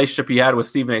relationship he had with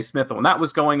Stephen A. Smith when that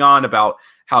was going on, about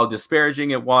how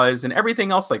disparaging it was and everything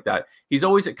else like that. He's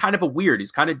always kind of a weird.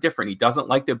 He's kind of different. He doesn't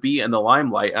like to be in the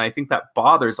limelight. And I think that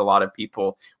bothers a lot of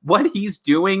people. What he's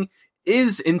doing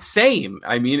is insane.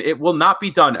 I mean, it will not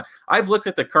be done. I've looked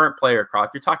at the current player,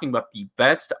 Croc. You're talking about the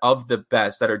best of the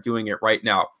best that are doing it right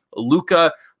now.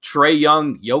 Luka, Trae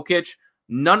Young, Jokic.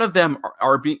 None of them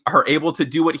are able to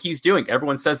do what he's doing.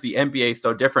 Everyone says the NBA is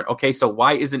so different. Okay, so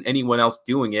why isn't anyone else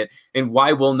doing it? And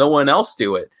why will no one else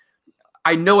do it?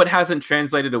 I know it hasn't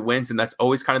translated to wins, and that's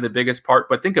always kind of the biggest part.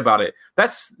 But think about it.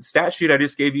 That stat sheet I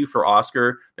just gave you for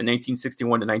Oscar, the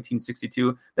 1961 to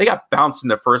 1962, they got bounced in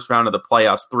the first round of the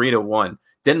playoffs 3-1.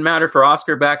 Didn't matter for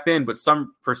Oscar back then, but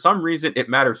for some reason it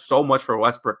matters so much for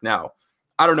Westbrook now.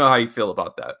 I don't know how you feel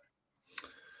about that.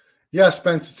 Yeah,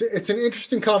 Spence, it's an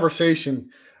interesting conversation.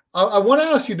 I want to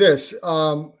ask you this.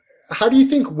 How do you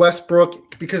think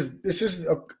Westbrook, because this is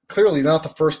clearly not the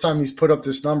first time he's put up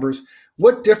these numbers,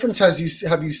 what difference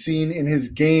have you seen in his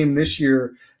game this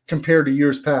year compared to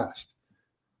years past?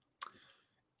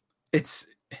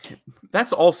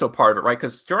 That's also part of it, right?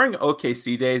 Because during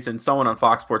OKC days, and someone on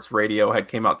Fox Sports Radio had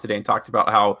came out today and talked about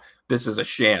how this is a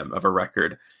sham of a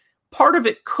record. Part of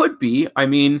it could be, I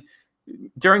mean,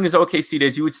 during his OKC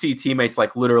days, you would see teammates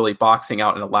like literally boxing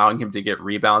out and allowing him to get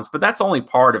rebounds, but that's only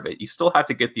part of it. You still have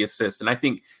to get the assists. And I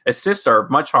think assists are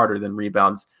much harder than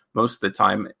rebounds most of the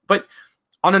time. But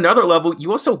on another level,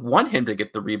 you also want him to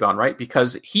get the rebound, right?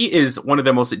 Because he is one of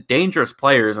the most dangerous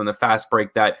players on the fast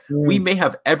break that we may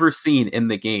have ever seen in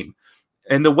the game.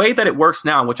 And the way that it works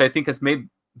now, which I think has made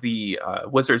the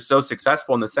Wizards so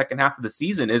successful in the second half of the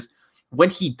season, is when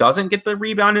he doesn't get the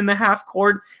rebound in the half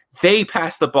court, they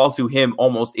pass the ball to him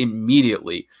almost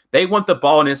immediately. They want the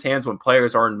ball in his hands when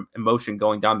players are in motion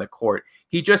going down the court.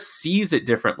 He just sees it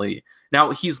differently.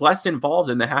 Now, he's less involved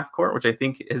in the half court, which I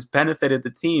think has benefited the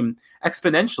team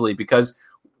exponentially, because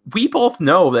we both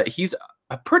know that he's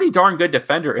a pretty darn good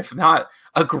defender, if not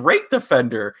a great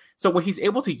defender. So when he's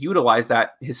able to utilize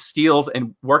that, his steals,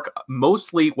 and work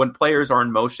mostly when players are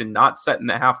in motion, not set in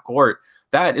the half court,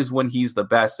 that is when he's the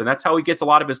best. And that's how he gets a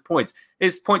lot of his points.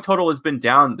 His point total has been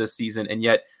down this season. And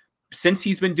yet, since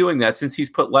he's been doing that, since he's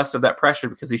put less of that pressure,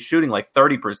 because he's shooting like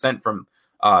 30% from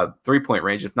 3-point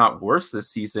range, if not worse this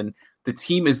season, the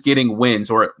team is getting wins,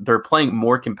 or they're playing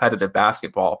more competitive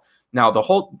basketball. Now,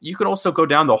 you could also go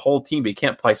down the whole team, but you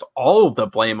can't place all of the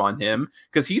blame on him,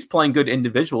 because he's playing good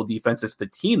individual defense. It's the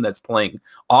team that's playing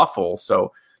awful.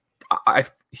 So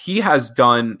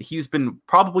he's been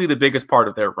probably the biggest part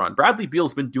of their run. Bradley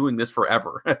Beal's been doing this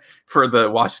forever for the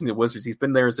Washington Wizards. He's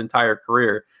been there his entire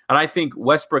career. And I think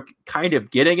Westbrook kind of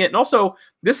getting it. And also,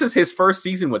 this is his first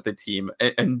season with the team.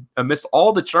 And amidst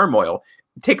all the turmoil,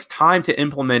 it takes time to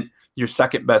implement your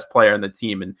second best player in the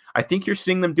team. And I think you're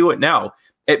seeing them do it now.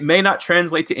 It may not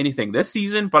translate to anything this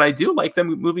season, but I do like them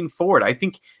moving forward. I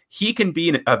think he can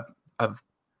be a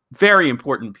very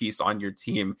important piece on your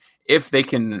team if they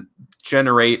can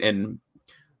generate and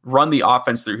run the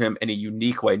offense through him in a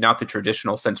unique way, not the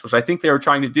traditional sense, which I think they were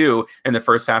trying to do in the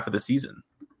first half of the season.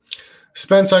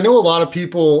 Spence, I know a lot of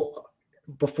people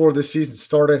before the season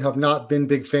started have not been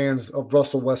big fans of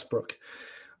Russell Westbrook.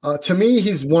 To me,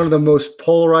 he's one of the most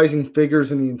polarizing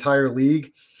figures in the entire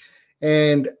league.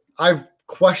 And I've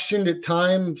questioned at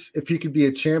times if he could be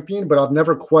a champion, but I've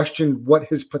never questioned what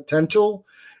his potential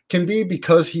can be,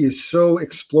 because he is so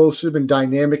explosive and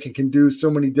dynamic and can do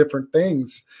so many different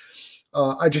things.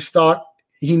 I just thought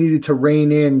he needed to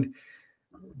rein in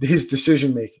his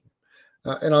decision-making.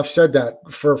 And I've said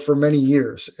that for many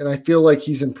years. And I feel like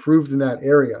he's improved in that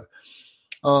area.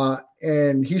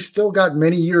 And he's still got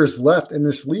many years left in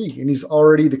this league. And he's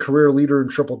already the career leader in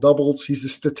triple doubles. He's a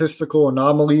statistical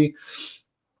anomaly.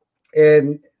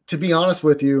 And to be honest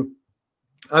with you,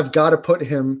 I've got to put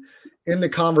him in the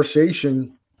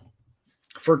conversation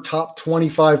for top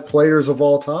 25 players of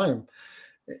all time.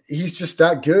 He's just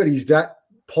that good. He's that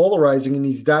polarizing, and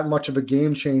he's that much of a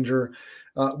game changer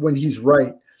when he's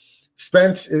right.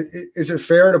 Spence, is it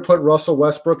fair to put Russell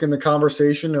Westbrook in the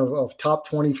conversation of top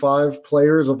 25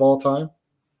 players of all time?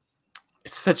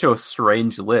 It's such a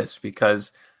strange list,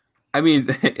 because, I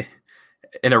mean,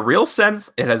 in a real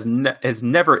sense, it has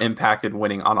never impacted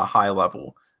winning on a high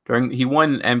level. He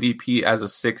won MVP as a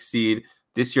 6th seed.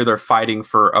 This year, they're fighting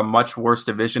for a much worse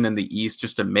division in the East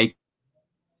just to make.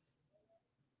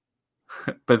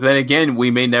 But then again,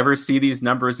 we may never see these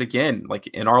numbers again, like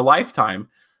in our lifetime.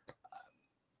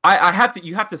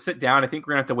 You have to sit down. I think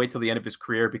we're gonna have to wait till the end of his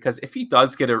career, because if he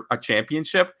does get a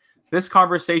championship, this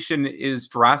conversation is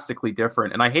drastically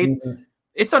different. And I hate.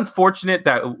 It's unfortunate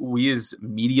that we as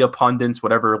media pundits,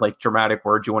 whatever like dramatic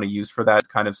word you want to use for that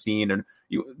kind of scene, and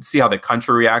you see how the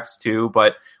country reacts too,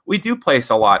 but we do place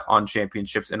a lot on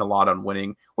championships and a lot on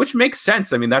winning, which makes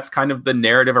sense. I mean, that's kind of the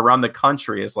narrative around the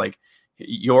country, is like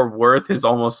your worth is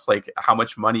almost like how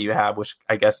much money you have, which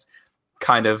I guess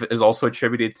kind of is also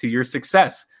attributed to your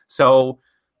success. So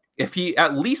if he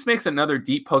at least makes another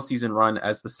deep postseason run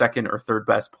as the second or third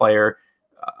best player,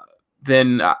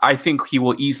 then I think he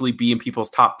will easily be in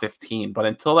people's top 15. But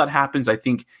until that happens, I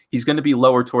think he's going to be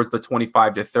lower towards the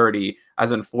 25 to 30, as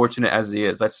unfortunate as he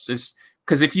is. That's just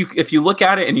because if you look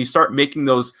at it and you start making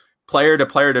those player to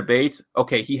player debates,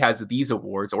 okay, he has these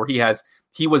awards, or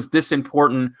he was this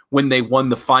important when they won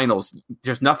the finals.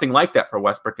 There's nothing like that for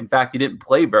Westbrook. In fact, he didn't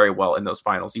play very well in those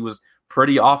finals. He was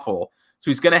pretty awful. So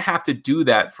he's going to have to do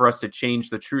that for us to change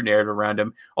the true narrative around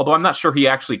him. Although I'm not sure he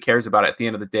actually cares about it at the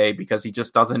end of the day, because he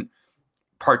just doesn't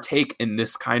partake in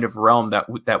this kind of realm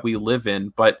that we live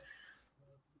in. But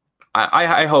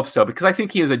I hope so, because I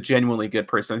think he is a genuinely good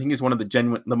person. I think he's one of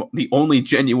the only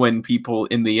genuine people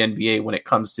in the NBA when it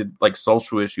comes to like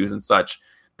social issues and such,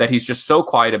 that he's just so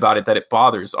quiet about it that it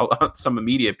bothers some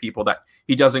media people, that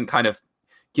he doesn't kind of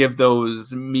give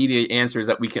those media answers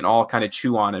that we can all kind of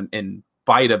chew on and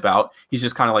bite about. He's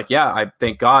just kind of like, yeah, I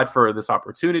thank God for this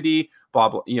opportunity, blah,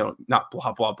 blah, not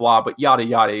blah, blah, blah, but yada,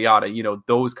 yada, yada,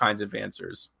 those kinds of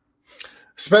answers.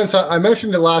 Spence, I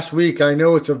mentioned it last week. I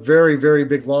know it's a very, very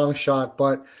big long shot,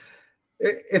 but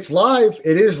it's live.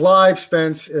 It is live,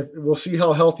 Spence. We'll see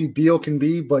how healthy Beal can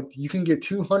be, but you can get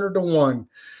 200-1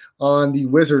 on the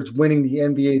Wizards winning the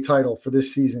NBA title for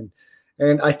this season.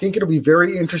 And I think it'll be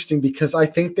very interesting, because I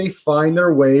think they find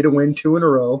their way to win 2 in a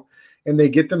row, and they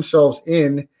get themselves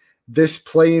in this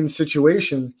play-in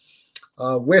situation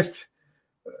with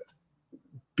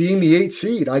being the 8th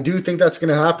seed. I do think that's going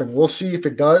to happen. We'll see if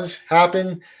it does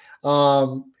happen.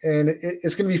 And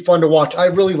it's going to be fun to watch. I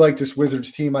really like this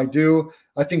Wizards team. I do.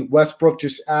 I think Westbrook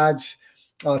just adds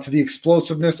to the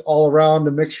explosiveness all around,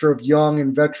 the mixture of young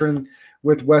and veteran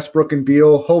with Westbrook and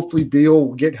Beal. Hopefully Beal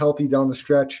will get healthy down the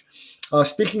stretch.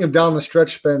 Speaking of down the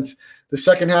stretch, Spence, the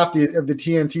second half of the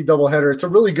TNT doubleheader, it's a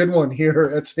really good one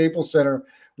here at Staples Center.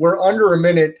 We're under a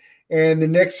minute, and the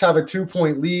Knicks have a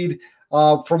 2-point lead.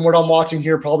 From what I'm watching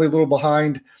here, probably a little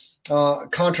behind.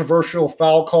 Controversial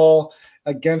foul call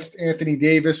against Anthony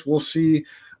Davis. We'll see.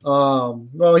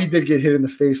 Well, he did get hit in the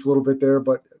face a little bit there,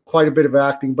 but quite a bit of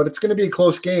acting. But it's going to be a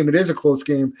close game. It is a close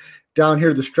game down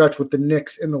here the stretch with the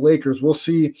Knicks and the Lakers. We'll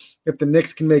see if the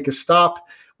Knicks can make a stop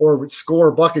or score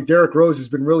a bucket. Derrick Rose has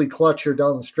been really clutch here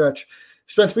down the stretch.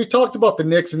 Spence, we talked about the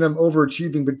Knicks and them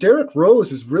overachieving, but Derrick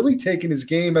Rose has really taken his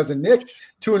game as a Knick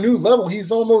to a new level.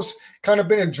 He's almost kind of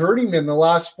been a journeyman the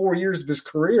last 4 years of his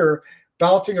career,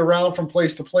 bouncing around from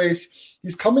place to place.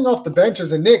 He's coming off the bench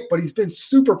as a Knick, but he's been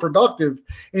super productive,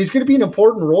 and he's going to be an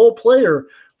important role player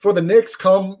for the Knicks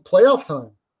come playoff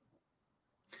time.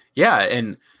 Yeah,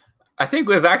 and I think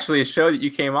it was actually a show that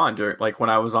you came on during, like when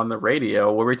I was on the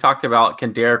radio, where we talked about,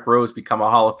 can Derrick Rose become a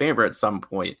Hall of Famer at some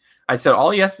point? I said all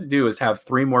he has to do is have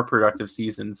 3 more productive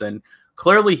seasons, and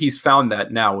clearly he's found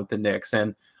that now with the Knicks.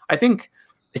 And I think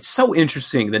it's so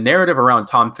interesting. The narrative around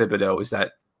Tom Thibodeau is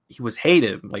that he was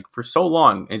hated like for so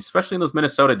long, and especially in those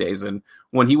Minnesota days. And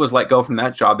when he was let go from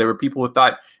that job, there were people who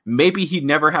thought maybe he'd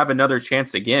never have another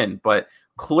chance again. But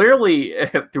clearly,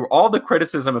 through all the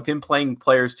criticism of him playing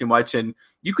players too much, and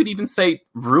you could even say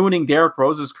ruining Derrick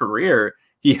Rose's career,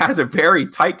 he has a very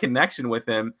tight connection with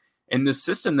him. And the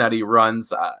system that he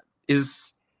runs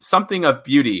is something of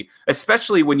beauty,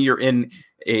 especially when you're in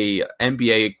a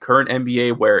current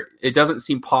NBA, where it doesn't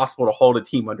seem possible to hold a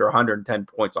team under 110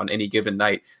 points on any given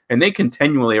night. And they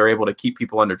continually are able to keep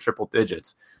people under triple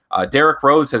digits. Derrick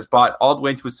Rose has bought all the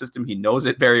way into a system. He knows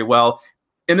it very well.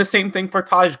 And the same thing for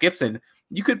Taj Gibson.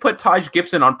 You could put Taj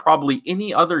Gibson on probably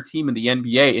any other team in the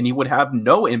NBA and he would have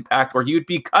no impact, or he would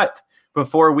be cut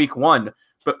before week 1.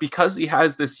 But because he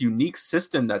has this unique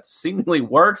system that seemingly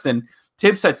works, and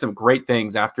Tibbs said some great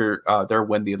things after their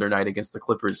win the other night against the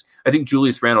Clippers. I think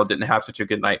Julius Randle didn't have such a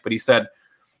good night, but he said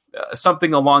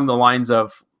something along the lines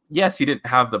of, yes, he didn't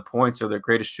have the points or the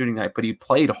greatest shooting night, but he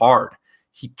played hard.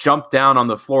 He jumped down on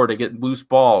the floor to get loose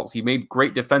balls. He made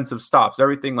great defensive stops,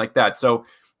 everything like that. So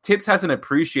Tibbs has an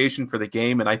appreciation for the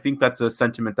game, and I think that's a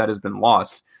sentiment that has been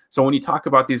lost. So when you talk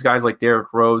about these guys like Derrick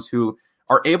Rose, who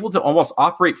are able to almost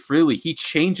operate freely, he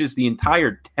changes the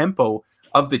entire tempo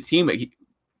of the team.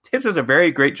 Tibbs does a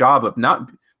very great job of not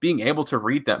being able to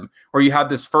read them, where you have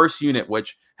this first unit,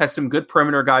 which has some good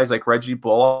perimeter guys like Reggie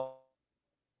Bullock.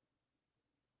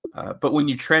 But when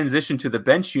you transition to the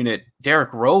bench unit,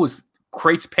 Derrick Rose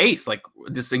creates pace, like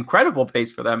this incredible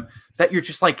pace for them that you're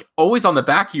just like always on the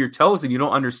back of your toes and you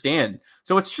don't understand.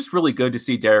 So it's just really good to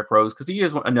see Derrick Rose, because he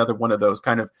is another one of those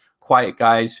kind of quiet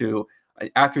guys who,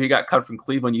 after he got cut from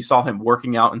Cleveland, you saw him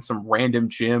working out in some random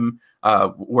gym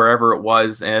wherever it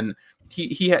was. And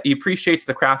he appreciates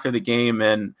the craft of the game,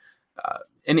 and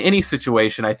in any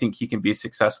situation, I think he can be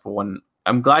successful. And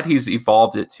I'm glad he's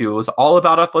evolved it too. It was all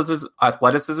about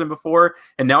athleticism before,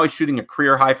 and now he's shooting a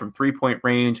career high from 3-point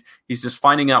range. He's just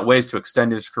finding out ways to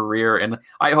extend his career, and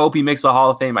I hope he makes the Hall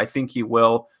of Fame. I think he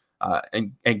will.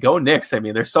 And go Knicks. I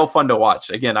mean, they're so fun to watch.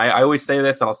 Again, I always say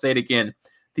this, and I'll say it again.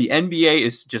 The NBA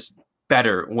is just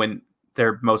better when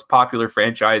their most popular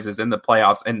franchise is in the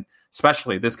playoffs, and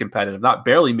especially this competitive, not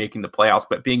barely making the playoffs,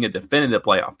 but being a definitive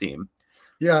playoff team.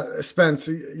 Yeah, Spence,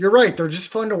 you're right. They're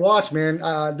just fun to watch, man.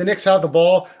 The Knicks have the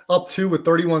ball up 2 with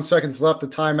 31 seconds left, the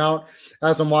timeout,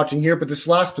 as I'm watching here. But this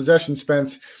last possession,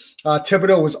 Spence,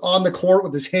 Thibodeau was on the court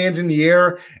with his hands in the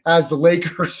air as the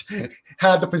Lakers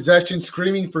had the possession,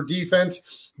 screaming for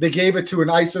defense. They gave it to an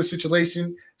ISO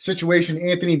situation,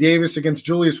 Anthony Davis against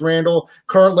Julius Randle,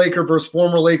 current Laker versus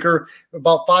former Laker.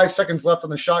 About 5 seconds left on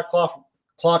the shot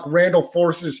clock. Randle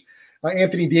forces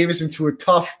Anthony Davis into a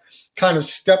tough kind of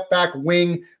step back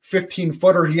wing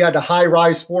 15-footer. He had to high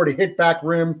rise for to hit back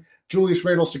rim. Julius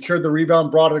Randle secured the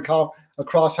rebound, brought it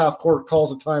across half court,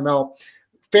 calls a timeout.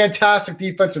 Fantastic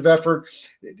defensive effort.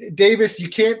 Davis, you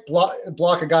can't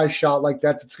block a guy's shot like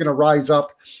that. It's going to rise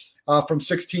up from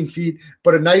 16 feet,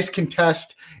 but a nice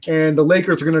contest. And the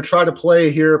Lakers are going to try to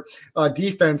play here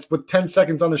defense with 10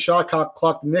 seconds on the shot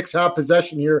clock. The Knicks have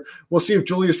possession here. We'll see if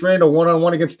Julius Randle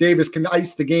one-on-one against Davis can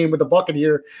ice the game with a bucket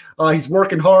here. He's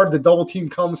working hard. The double team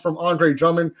comes from Andre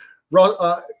Drummond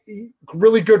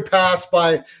Really good pass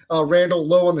by Randall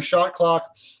low on the shot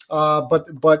clock, but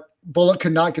Bullock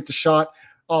could not get the shot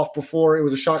off before it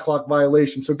was a shot clock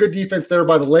violation. So good defense there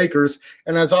by the Lakers.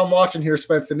 And as I'm watching here,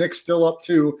 Spence, the Knicks still up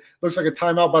 2. Looks like a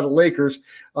timeout by the Lakers.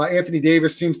 Anthony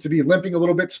Davis seems to be limping a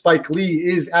little bit. Spike Lee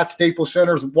is at Staples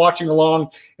Center watching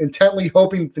along, intently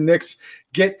hoping that the Knicks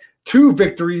get 2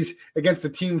 victories against the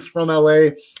teams from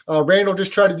LA. Randall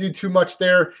just tried to do too much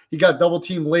there. He got double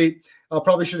teamed late.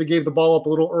 Probably should have gave the ball up a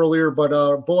little earlier, but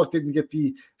Bullock didn't get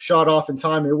the shot off in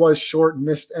time. It was short and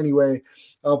missed anyway.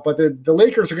 But the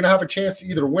Lakers are going to have a chance to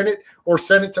either win it or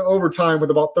send it to overtime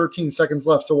with about 13 seconds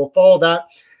left. So we'll follow that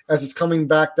as it's coming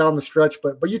back down the stretch.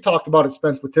 But you talked about it,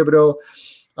 Spence, with Thibodeau.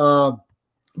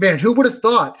 Man, who would have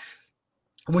thought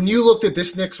when you looked at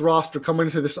this Knicks roster coming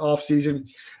into this offseason,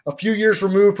 a few years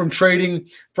removed from trading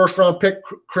first-round pick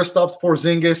Kristaps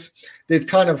Porzingis, they've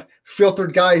kind of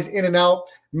filtered guys in and out,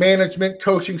 management,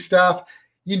 coaching staff.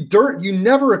 You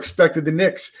never expected the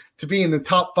Knicks to be in the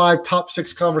top 5, top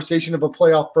 6 conversation of a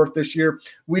playoff berth this year.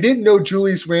 We didn't know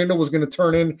Julius Randle was going to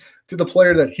turn into the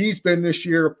player that he's been this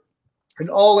year, an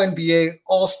all-NBA,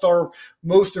 all-star,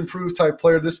 most improved type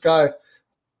player. This guy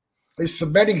is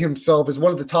cementing himself as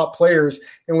one of the top players.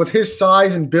 And with his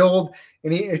size and build,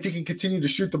 and if he can continue to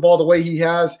shoot the ball the way he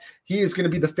has, he is going to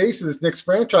be the face of this Knicks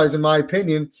franchise, in my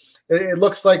opinion. It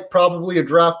looks like probably a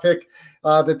draft pick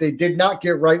that they did not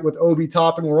get right with Obi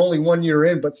Toppin. We're only 1 year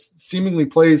in, but seemingly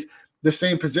plays the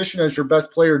same position as your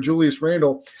best player, Julius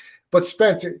Randle. But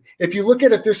Spence, if you look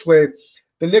at it this way,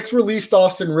 the Knicks released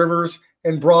Austin Rivers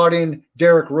and brought in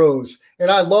Derrick Rose. And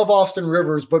I love Austin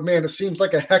Rivers, but man, it seems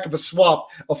like a heck of a swap.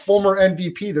 A former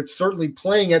MVP that's certainly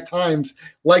playing at times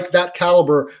like that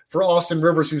caliber for Austin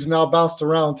Rivers, who's now bounced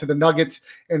around to the Nuggets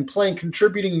and playing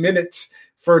contributing minutes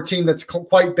for a team that's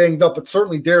quite banged up, but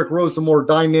certainly Derrick Rose, the more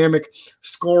dynamic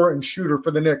scorer and shooter for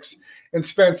the Knicks. And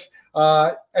Spence,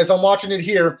 as I'm watching it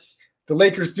here, the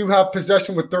Lakers do have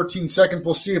possession with 13 seconds.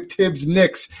 We'll see if Tibbs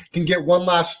Knicks can get one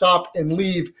last stop and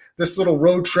leave this little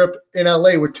road trip in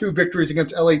LA with 2 victories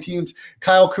against LA teams.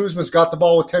 Kyle Kuzma's got the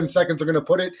ball with 10 seconds. They're going to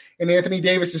put it in Anthony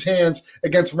Davis's hands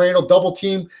against Randall. Double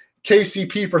team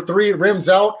KCP for 3. It rims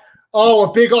out. Oh,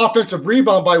 a big offensive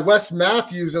rebound by Wes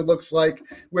Matthews, it looks like,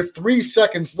 with 3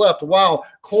 seconds left. Wow.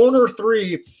 Corner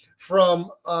 3 from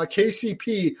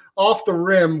KCP off the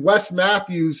rim. Wes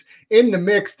Matthews in the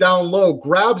mix down low,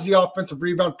 grabs the offensive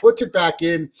rebound, puts it back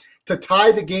in to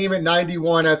tie the game at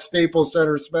 91 at Staples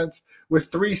Center, Spence,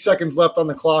 with 3 seconds left on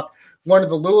the clock. One of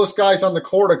the littlest guys on the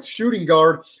court, a shooting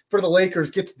guard for the Lakers,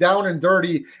 gets down and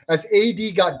dirty as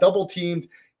AD got double-teamed.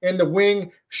 In the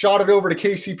wing, shot it over to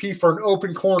KCP for an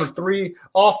open corner 3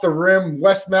 off the rim.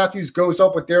 Wes Matthews goes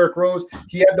up with Derrick Rose.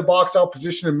 He had the box out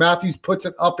position, and Matthews puts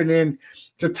it up and in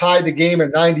to tie the game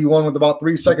at 91 with about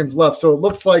 3 seconds left. So it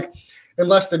looks like,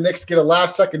 unless the Knicks get a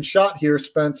last-second shot here,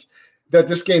 Spence, that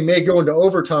this game may go into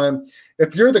overtime.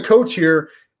 If you're the coach here,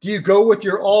 do you go with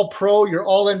your all-pro, your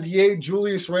all-NBA,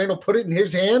 Julius Randle, put it in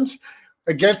his hands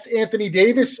against Anthony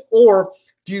Davis, or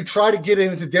do you try to get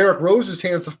it into Derrick Rose's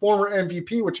hands, the former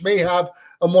MVP, which may have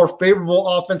a more favorable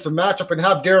offensive matchup, and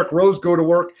have Derrick Rose go to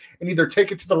work and either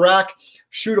take it to the rack,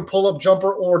 shoot a pull-up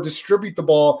jumper, or distribute the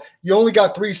ball? You only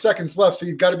got 3 seconds left, so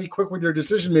you've got to be quick with your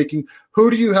decision-making. Who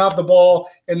do you have the ball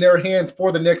in their hands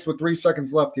for the Knicks with 3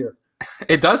 seconds left here?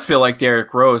 It does feel like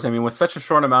Derrick Rose. I mean, with such a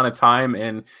short amount of time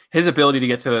and his ability to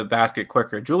get to the basket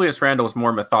quicker, Julius Randle is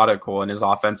more methodical in his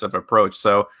offensive approach.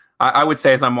 So I would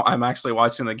say, as I'm actually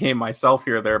watching the game myself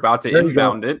here, they're about to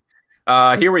inbound it.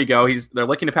 Here we go. They're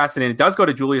looking to pass it in. It does go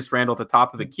to Julius Randle at the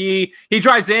top of the key. He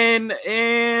drives in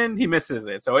and he misses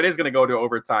it. So it is going to go to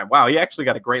overtime. Wow, he actually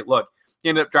got a great look. He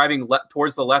ended up driving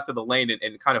towards the left of the lane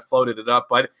and kind of floated it up,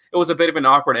 but it was a bit of an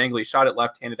awkward angle. He shot it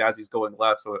left-handed as he's going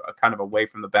left, so kind of away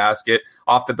from the basket,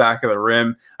 off the back of the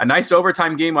rim. A nice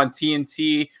overtime game on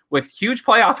TNT with huge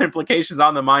playoff implications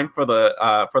on the mind for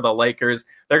the Lakers.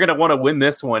 They're going to want to win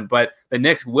this one, but the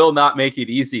Knicks will not make it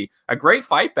easy. A great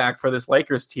fight back for this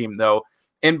Lakers team, though.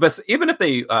 But even if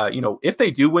they, if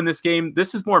they do win this game,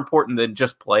 this is more important than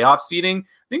just playoff seeding.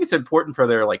 I think it's important for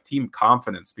their team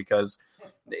confidence, because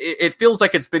it feels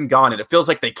like it's been gone, and it feels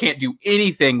like they can't do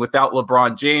anything without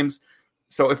LeBron James.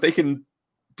 So if they can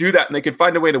do that and they can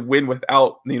find a way to win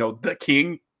without, the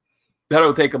king,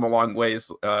 that'll take them a long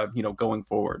ways, going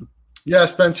forward. Yeah,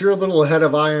 Spence, you're a little ahead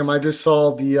of I am. I just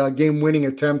saw the game-winning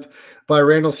attempt by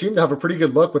Randall. Seemed to have a pretty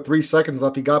good look with 3 seconds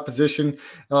left. He got position,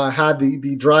 had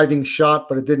the driving shot,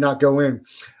 but it did not go in.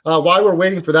 While we're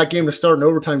waiting for that game to start in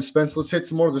overtime, Spence, let's hit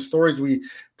some more of the stories we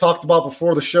talked about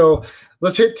before the show.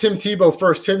 Let's hit Tim Tebow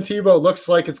first. Tim Tebow looks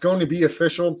like it's going to be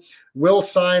official. Will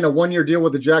sign a 1-year deal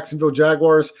with the Jacksonville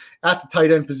Jaguars at the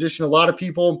tight end position. A lot of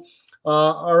people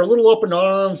are a little up in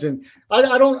arms, and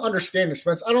I don't understand this,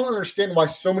 Spence. I don't understand why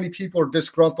so many people are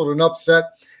disgruntled and upset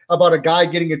about a guy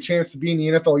getting a chance to be in the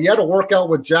NFL. He had a workout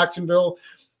with Jacksonville.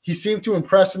 He seemed to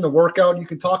impress in the workout. You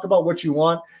can talk about what you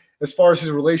want as far as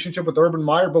his relationship with Urban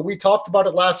Meyer, but we talked about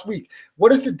it last week. What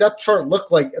does the depth chart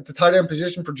look like at the tight end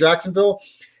position for Jacksonville?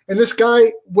 And this guy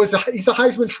he's a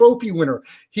Heisman Trophy winner.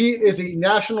 He is a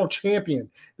national champion.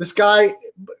 This guy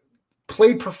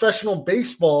played professional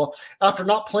baseball after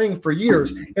not playing for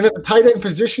years. And at the tight end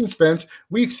position, Spence,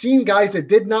 we've seen guys that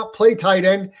did not play tight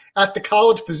end at the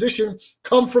college position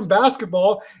come from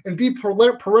basketball and be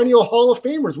perennial Hall of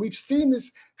Famers. We've seen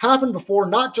this happen before,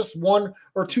 not just 1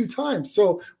 or 2 times.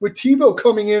 So with Tebow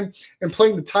coming in and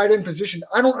playing the tight end position,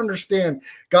 I don't understand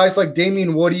guys like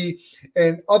Damian Woody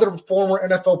and other former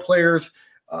NFL players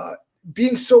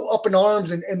being so up in arms,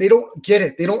 and they don't get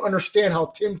it. They don't understand how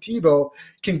Tim Tebow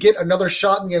can get another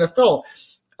shot in the NFL.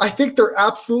 I think they're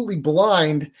absolutely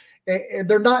blind, and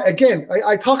they're not. Again,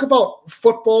 I talk about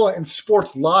football and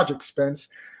sports logic, Spence.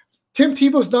 Tim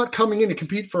Tebow's not coming in to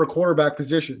compete for a quarterback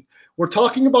position. We're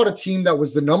talking about a team that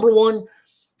was the number 1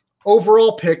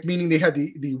 overall pick, meaning they had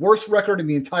the worst record in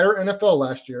the entire NFL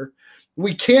last year.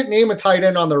 We can't name a tight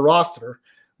end on their roster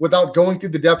without going through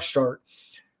the depth chart.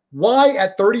 Why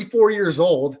at 34 years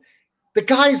old, the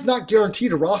guy is not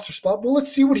guaranteed a roster spot? Well, let's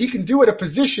see what he can do at a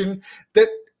position that,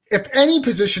 if any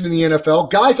position in the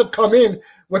NFL, guys have come in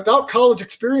without college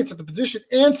experience at the position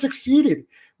and succeeded.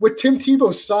 With Tim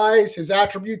Tebow's size, his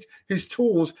attributes, his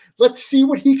tools, let's see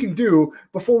what he can do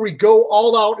before we go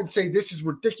all out and say this is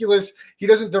ridiculous. He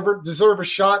doesn't deserve a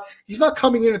shot. He's not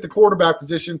coming in at the quarterback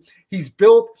position. He's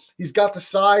built. He's got the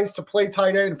size to play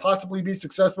tight end and possibly be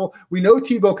successful. We know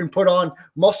Tebow can put on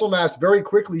muscle mass very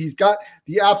quickly. He's got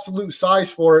the absolute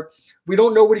size for it. We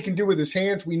don't know what he can do with his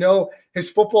hands. We know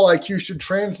his football IQ should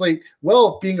translate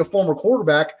well being a former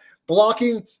quarterback.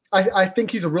 Blocking, I think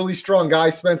he's a really strong guy,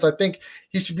 Spence. I think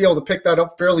he should be able to pick that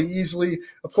up fairly easily.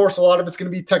 Of course, a lot of it's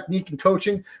going to be technique and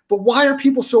coaching. But why are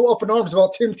people so up in arms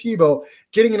about Tim Tebow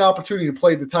getting an opportunity to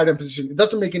play the tight end position? It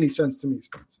doesn't make any sense to me,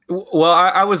 Spence. Well,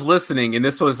 I was listening, and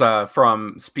this was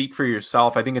from Speak for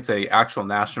Yourself. I think it's an actual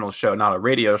national show, not a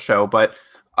radio show. But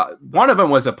one of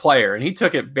them was a player, and he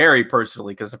took it very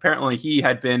personally because apparently he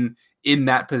had been in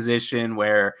that position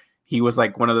where he was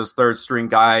like one of those third-string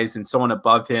guys and someone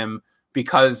above him,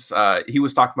 because he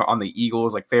was talking about on the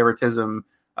Eagles, like favoritism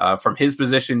from his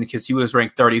position because he was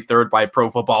ranked 33rd by Pro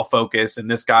Football Focus.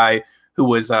 And this guy who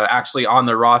was actually on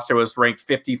the roster was ranked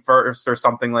 51st or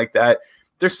something like that.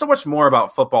 There's so much more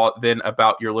about football than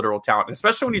about your literal talent,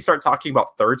 especially when you start talking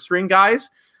about third string guys.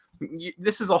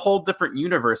 This is a whole different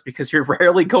universe because you're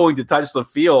rarely going to touch the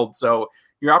field. So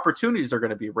your opportunities are going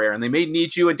to be rare, and they may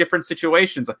need you in different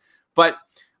situations. But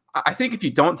I think if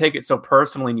you don't take it so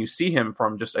personally and you see him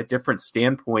from just a different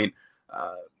standpoint,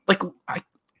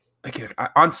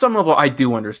 on some level, I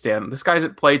do understand. This guy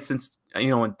hasn't played since,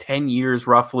 in 10 years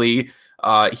roughly.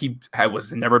 He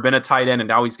was never been a tight end, and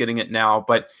now he's getting it now.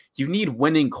 But you need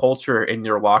winning culture in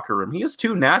your locker room. He has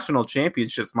 2 national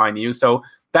championships, mind you. So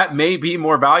that may be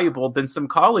more valuable than some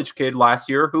college kid last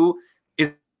year who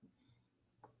is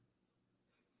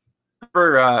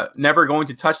never going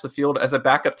to touch the field as a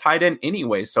backup tight end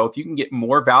anyway. So if you can get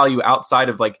more value outside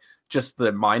of like just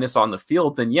the minus on the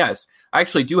field, then yes. I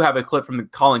actually do have a clip from the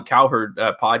Colin Cowherd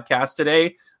podcast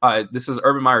today. This is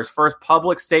Urban Meyer's first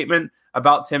public statement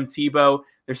about Tim Tebow.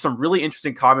 There's some really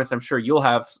interesting comments. I'm sure you'll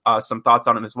have some thoughts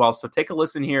on him as well. So take a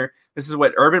listen here. This is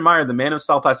what Urban Meyer, the man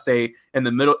himself, has to say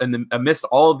amidst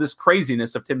all of this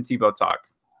craziness of Tim Tebow talk.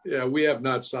 Yeah, we have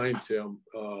not signed Tim.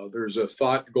 There's a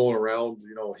thought going around.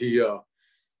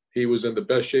 He was in the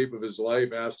best shape of his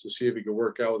life, asked to see if he could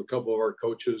work out with a couple of our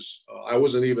coaches. I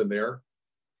wasn't even there.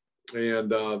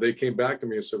 And they came back to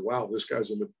me and said, wow, this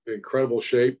guy's in incredible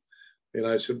shape. And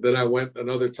I said, then I went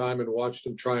another time and watched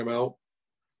him try him out.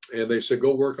 And they said,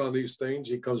 go work on these things.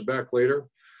 He comes back later.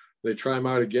 They try him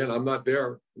out again. I'm not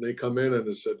there. And they come in and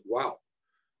they said, wow,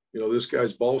 this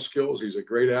guy's ball skills. He's a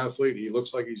great athlete. He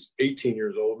looks like he's 18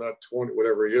 years old, not 20,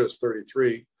 whatever he is,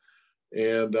 33.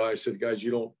 And I said, guys,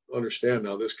 you don't understand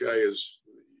now. This guy is,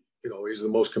 he's the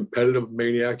most competitive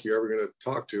maniac you're ever going to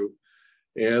talk to.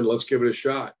 And let's give it a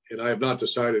shot. And I have not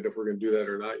decided if we're going to do that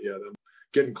or not yet. I'm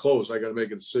getting close. I got to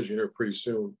make a decision here pretty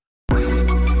soon.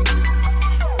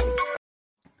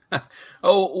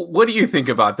 Oh, what do you think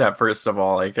about that? First of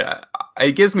all, like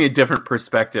it gives me a different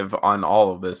perspective on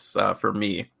all of this for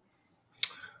me.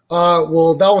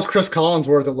 Well, that was Chris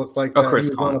Collinsworth. It looked like Chris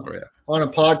Collinsworth on a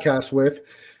podcast with.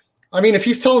 I mean, if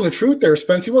he's telling the truth there,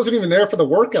 Spence, he wasn't even there for the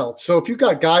workout. So if you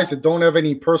got guys that don't have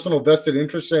any personal vested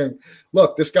interest saying,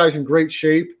 look, this guy's in great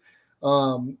shape,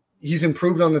 he's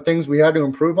improved on the things we had to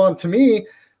improve on. To me,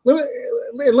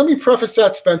 let me preface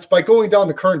that, Spence, by going down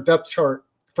the current depth chart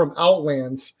from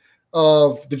Outlands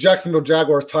of the Jacksonville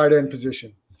Jaguars tight end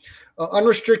position.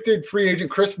 Unrestricted free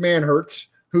agent Chris Manhertz,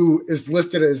 who is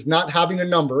listed as not having a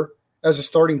number as a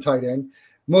starting tight end.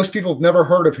 Most people have never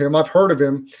heard of him. I've heard of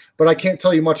him, but I can't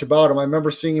tell you much about him. I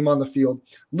remember seeing him on the field.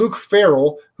 Luke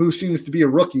Farrell, who seems to be a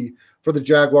rookie for the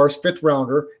Jaguars, 5th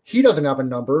rounder. He doesn't have a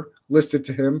number listed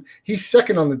to him. He's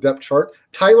second on the depth chart.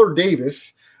 Tyler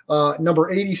Davis,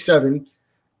 number 87.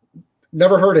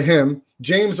 Never heard of him.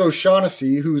 James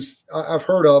O'Shaughnessy, who's I've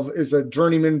heard of, is a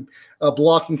journeyman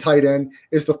blocking tight end,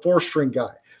 is the 4th-string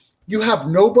guy. You have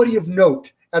nobody of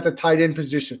note at the tight end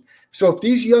position. So if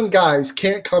these young guys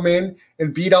can't come in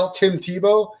and beat out Tim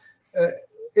Tebow,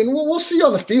 and we'll see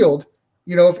on the field,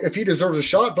 if he deserves a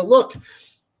shot. But look,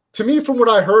 to me, from what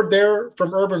I heard there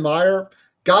from Urban Meyer,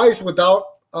 guys without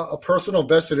a personal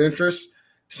vested interest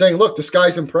saying, look, this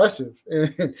guy's impressive.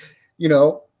 And,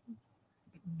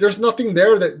 there's nothing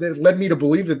there that led me to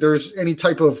believe that there's any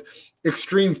type of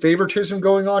extreme favoritism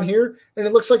going on here. And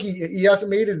it looks like he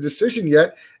hasn't made a decision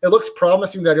yet. It looks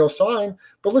promising that he'll sign,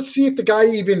 but let's see if the guy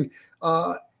even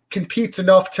competes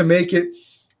enough to make it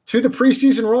to the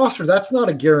preseason roster. That's not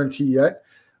a guarantee yet,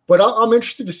 but I'm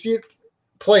interested to see it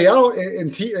play out.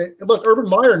 And look, Urban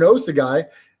Meyer knows the guy.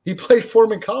 He played for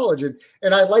him in college.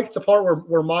 And I liked the part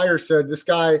where Meyer said this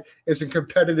guy is a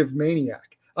competitive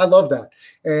maniac. I love that.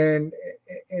 And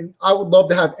I would love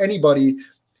to have anybody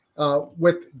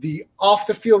with the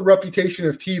off-the-field reputation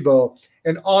of Tebow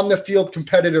and on-the-field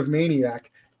competitive maniac.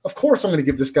 Of course I'm going to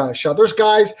give this guy a shot. There's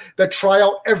guys that try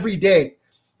out every day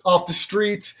off the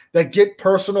streets that get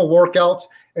personal workouts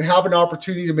and have an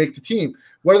opportunity to make the team.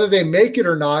 Whether they make it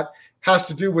or not has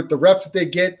to do with the reps that they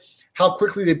get, how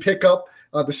quickly they pick up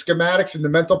the schematics and the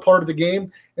mental part of the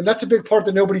game. And that's a big part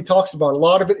that nobody talks about. A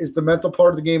lot of it is the mental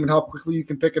part of the game and how quickly you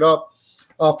can pick it up.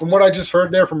 From what I just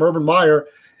heard there from Urban Meyer,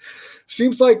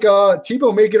 seems like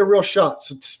Tebow may get a real shot.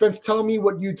 So Spence, tell me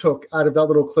what you took out of that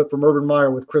little clip from Urban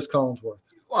Meyer with Chris Collinsworth.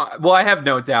 Well, I have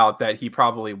no doubt that he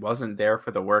probably wasn't there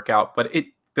for the workout, but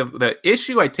the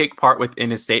issue I take part with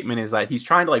in his statement is that he's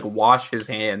trying to like wash his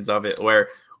hands of it where,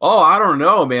 I don't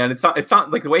know, man. It's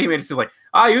not like the way he made it seem like,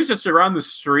 he was just around the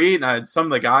street and some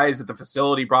of the guys at the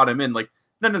facility brought him in. Like,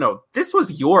 no. This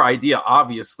was your idea,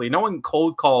 obviously. No one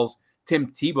cold calls Tim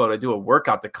Tebow to do a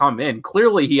workout to come in.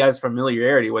 Clearly he has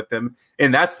familiarity with him,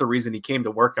 and that's the reason he came to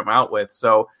work him out with.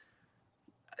 So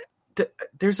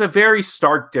there's a very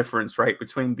stark difference, right,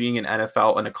 between being an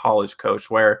NFL and a college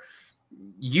coach where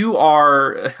you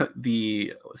are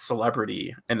the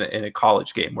celebrity in a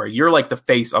college game where you're like the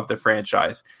face of the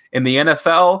franchise. In the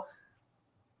NFL,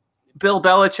 Bill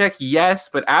Belichick, yes,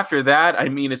 but after that, I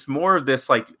mean, it's more of this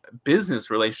like business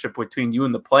relationship between you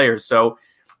and the players. So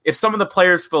if some of the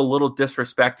players feel a little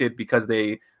disrespected because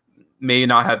they may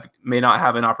not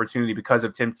have an opportunity because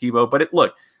of Tim Tebow, but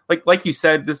look, like you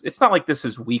said, it's not like this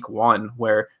is week one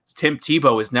where Tim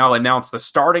Tebow is now announced the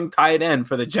starting tight end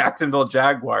for the Jacksonville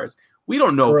Jaguars. We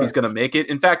don't know if he's going to make it.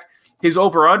 In fact, his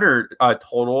over-under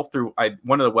total through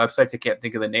one of the websites, I can't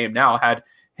think of the name now, had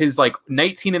his like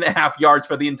 19.5 yards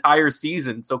for the entire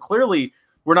season. So clearly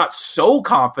we're not so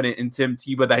confident in Tim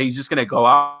Tebow that he's just going to go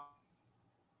out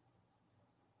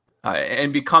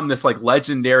and become this like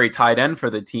legendary tight end for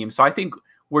the team. So I think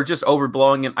we're just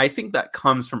overblowing it. I think that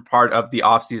comes from part of the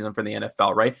offseason for the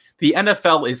NFL, right? The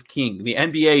NFL is king. The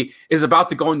NBA is about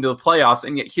to go into the playoffs,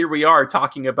 and yet here we are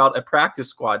talking about a practice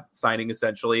squad signing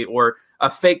essentially, or a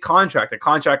fake contract, a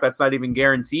contract that's not even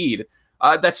guaranteed.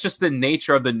 That's just the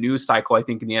nature of the news cycle, I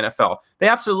think, in the NFL. They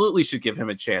absolutely should give him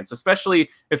a chance,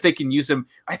 especially if they can use him.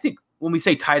 I think when we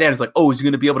say tight end, it's like, is he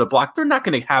going to be able to block? They're not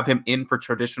going to have him in for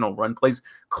traditional run plays.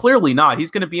 Clearly not. He's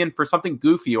going to be in for something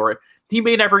goofy, or he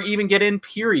may never even get in,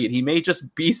 period. He may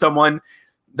just be someone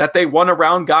that they want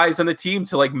around guys on the team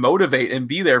to like motivate and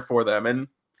be there for them. And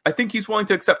I think he's willing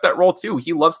to accept that role too.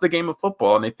 He loves the game of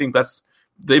football. And I think that's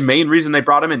the main reason they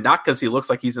brought him in, not because he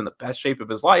looks like he's in the best shape of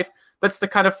his life. That's the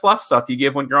kind of fluff stuff you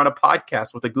give when you're on a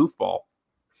podcast with a goofball.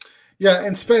 Yeah,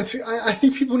 and Spence, I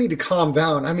think people need to calm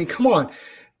down. I mean, come on.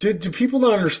 Do people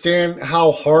not understand how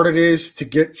hard it is to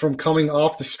get from coming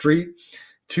off the street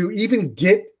to even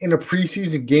get in a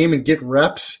preseason game and get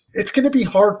reps? It's going to be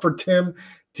hard for Tim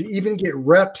to even get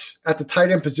reps at the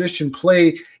tight end position,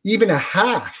 play even a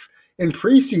half in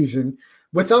preseason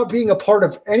without being a part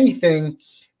of anything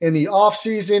in the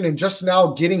offseason and just now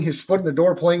getting his foot in the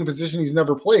door, playing a position he's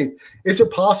never played. Is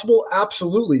it possible?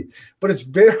 Absolutely. But it's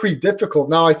very difficult.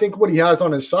 Now, I think what he has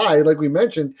on his side, like we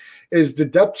mentioned, is the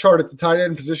depth chart at the tight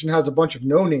end position has a bunch of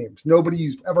no names, nobody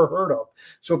you've ever heard of.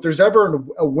 So if there's ever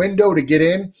a window to get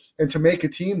in and to make a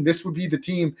team, this would be the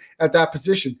team at that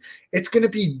position. It's going to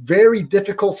be very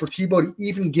difficult for Tebow to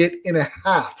even get in a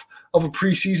half of a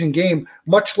preseason game,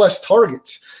 much less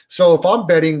targets. So if I'm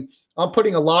betting, I'm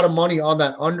putting a lot of money on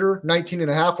that under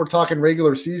 19.5. We're talking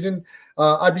regular season.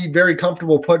 I'd be very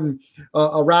comfortable putting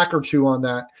a rack or two on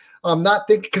that. I'm not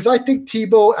thinking, because I think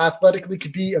Tebow athletically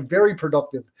could be a very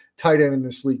productive tight end in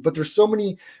this league, but there's so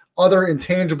many other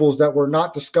intangibles that we're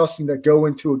not discussing that go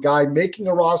into a guy making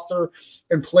a roster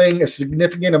and playing a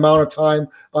significant amount of time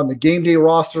on the game day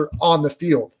roster on the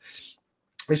field.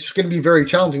 It's just going to be very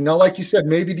challenging. Now, like you said,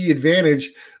 maybe the advantage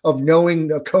of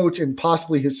knowing a coach and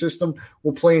possibly his system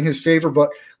will play in his favor, but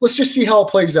let's just see how it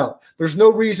plays out. There's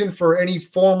no reason for any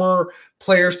former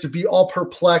players to be all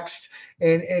perplexed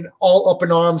and all up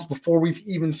in arms before we've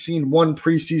even seen one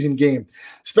preseason game.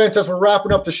 Spence, as we're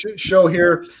wrapping up the show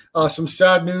here, some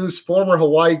sad news. Former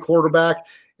Hawaii quarterback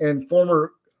and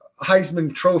former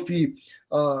Heisman Trophy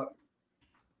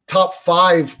top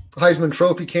 5 Heisman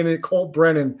Trophy candidate Colt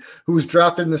Brennan, who was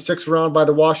drafted in the 6th round by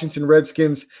the Washington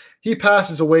Redskins. He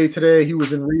passes away today. He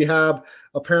was in rehab.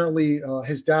 Apparently,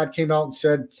 his dad came out and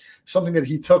said something that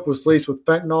he took was laced with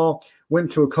fentanyl, went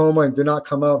into a coma and did not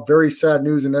come out. Very sad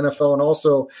news in NFL. And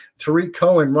also, Tariq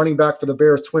Cohen, running back for the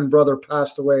Bears' twin brother,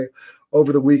 passed away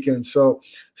over the weekend. So,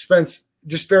 Spence,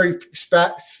 just very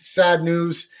sad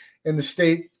news in the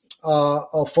state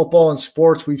of football and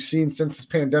sports we've seen since this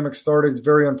pandemic started. It's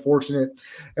very unfortunate.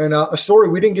 And a story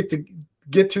we didn't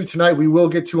get to tonight, we will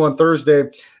get to on Thursday,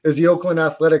 is the Oakland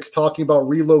Athletics talking about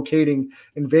relocating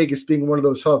in Vegas being one of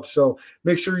those hubs. So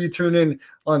make sure you tune in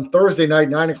on Thursday night,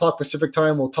 9 o'clock Pacific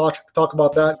time. We'll talk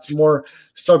about that. Some more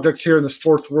subjects here in the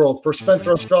sports world. For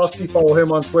Spencer Ostrowski, follow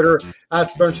him on Twitter at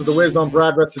Spencer the Wiz. On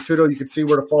Brad Restituto. You can see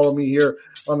where to follow me here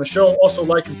on the show. Also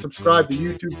like and subscribe to the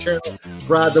YouTube channel,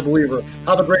 Brad the Believer.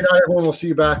 Have a great night, everyone. We'll see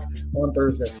you back on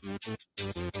Thursday.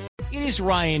 It is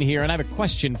Ryan here, and I have a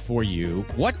question for you.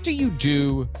 What do you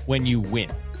do when you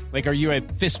win? Like, are you a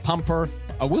fist pumper,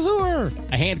 a woohooer,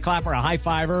 a hand clapper, a high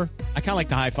fiver? I kind of like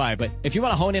the high five, but if you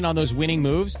want to hone in on those winning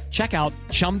moves, check out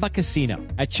Chumba Casino.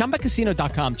 At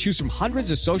ChumbaCasino.com, choose from hundreds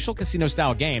of social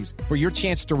casino-style games for your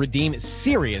chance to redeem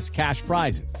serious cash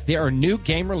prizes. There are new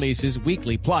game releases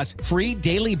weekly, plus free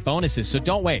daily bonuses. So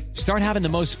don't wait. Start having the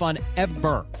most fun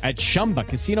ever at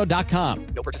ChumbaCasino.com.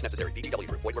 No purchase necessary. VGW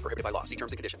Group. Void where prohibited by law. See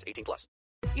terms and conditions. 18+.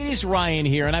 It is Ryan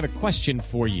here, and I have a question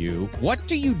for you. What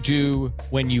do you do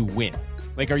when you win?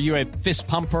 Like, are you a fist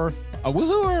pumper, a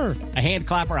woohooer, a hand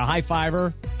clapper, a high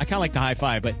fiver? I kind of like the high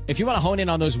five, but if you want to hone in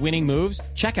on those winning moves,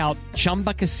 check out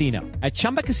Chumba Casino. At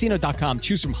ChumbaCasino.com,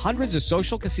 choose from hundreds of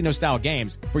social casino-style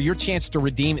games for your chance to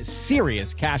redeem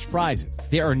serious cash prizes.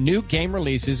 There are new game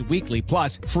releases weekly,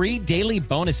 plus free daily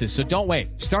bonuses. So don't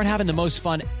wait. Start having the most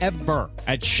fun ever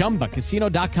at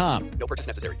ChumbaCasino.com. No purchase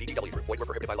necessary. VGW Group. Void where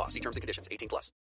prohibited by law. See terms and conditions. 18+.